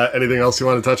 Anything else you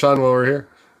want to touch on while we're here?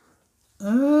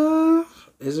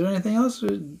 Is there anything else? I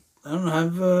don't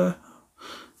know.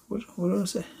 What do I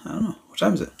say? I don't know. What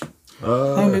time is it? How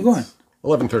long have we been going?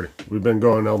 11:30. We've been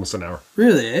going almost an hour.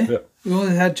 Really, eh? Yeah. We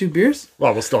only had 2 beers?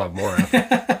 Well, we'll still have more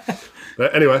after.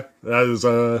 But anyway, that is,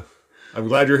 I'm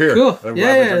glad you're here. Cool.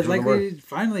 Yeah. Like we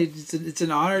finally, it's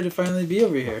an honor to finally be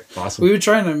over here. Awesome. We were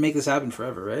trying to make this happen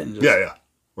forever, right? And just, yeah.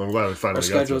 Well, I'm glad we finally got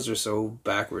to it. Our schedules are so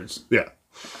backwards. Yeah.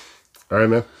 All right,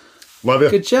 man. Love you.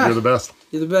 Good chat. You're the best.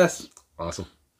 You're the best. Awesome.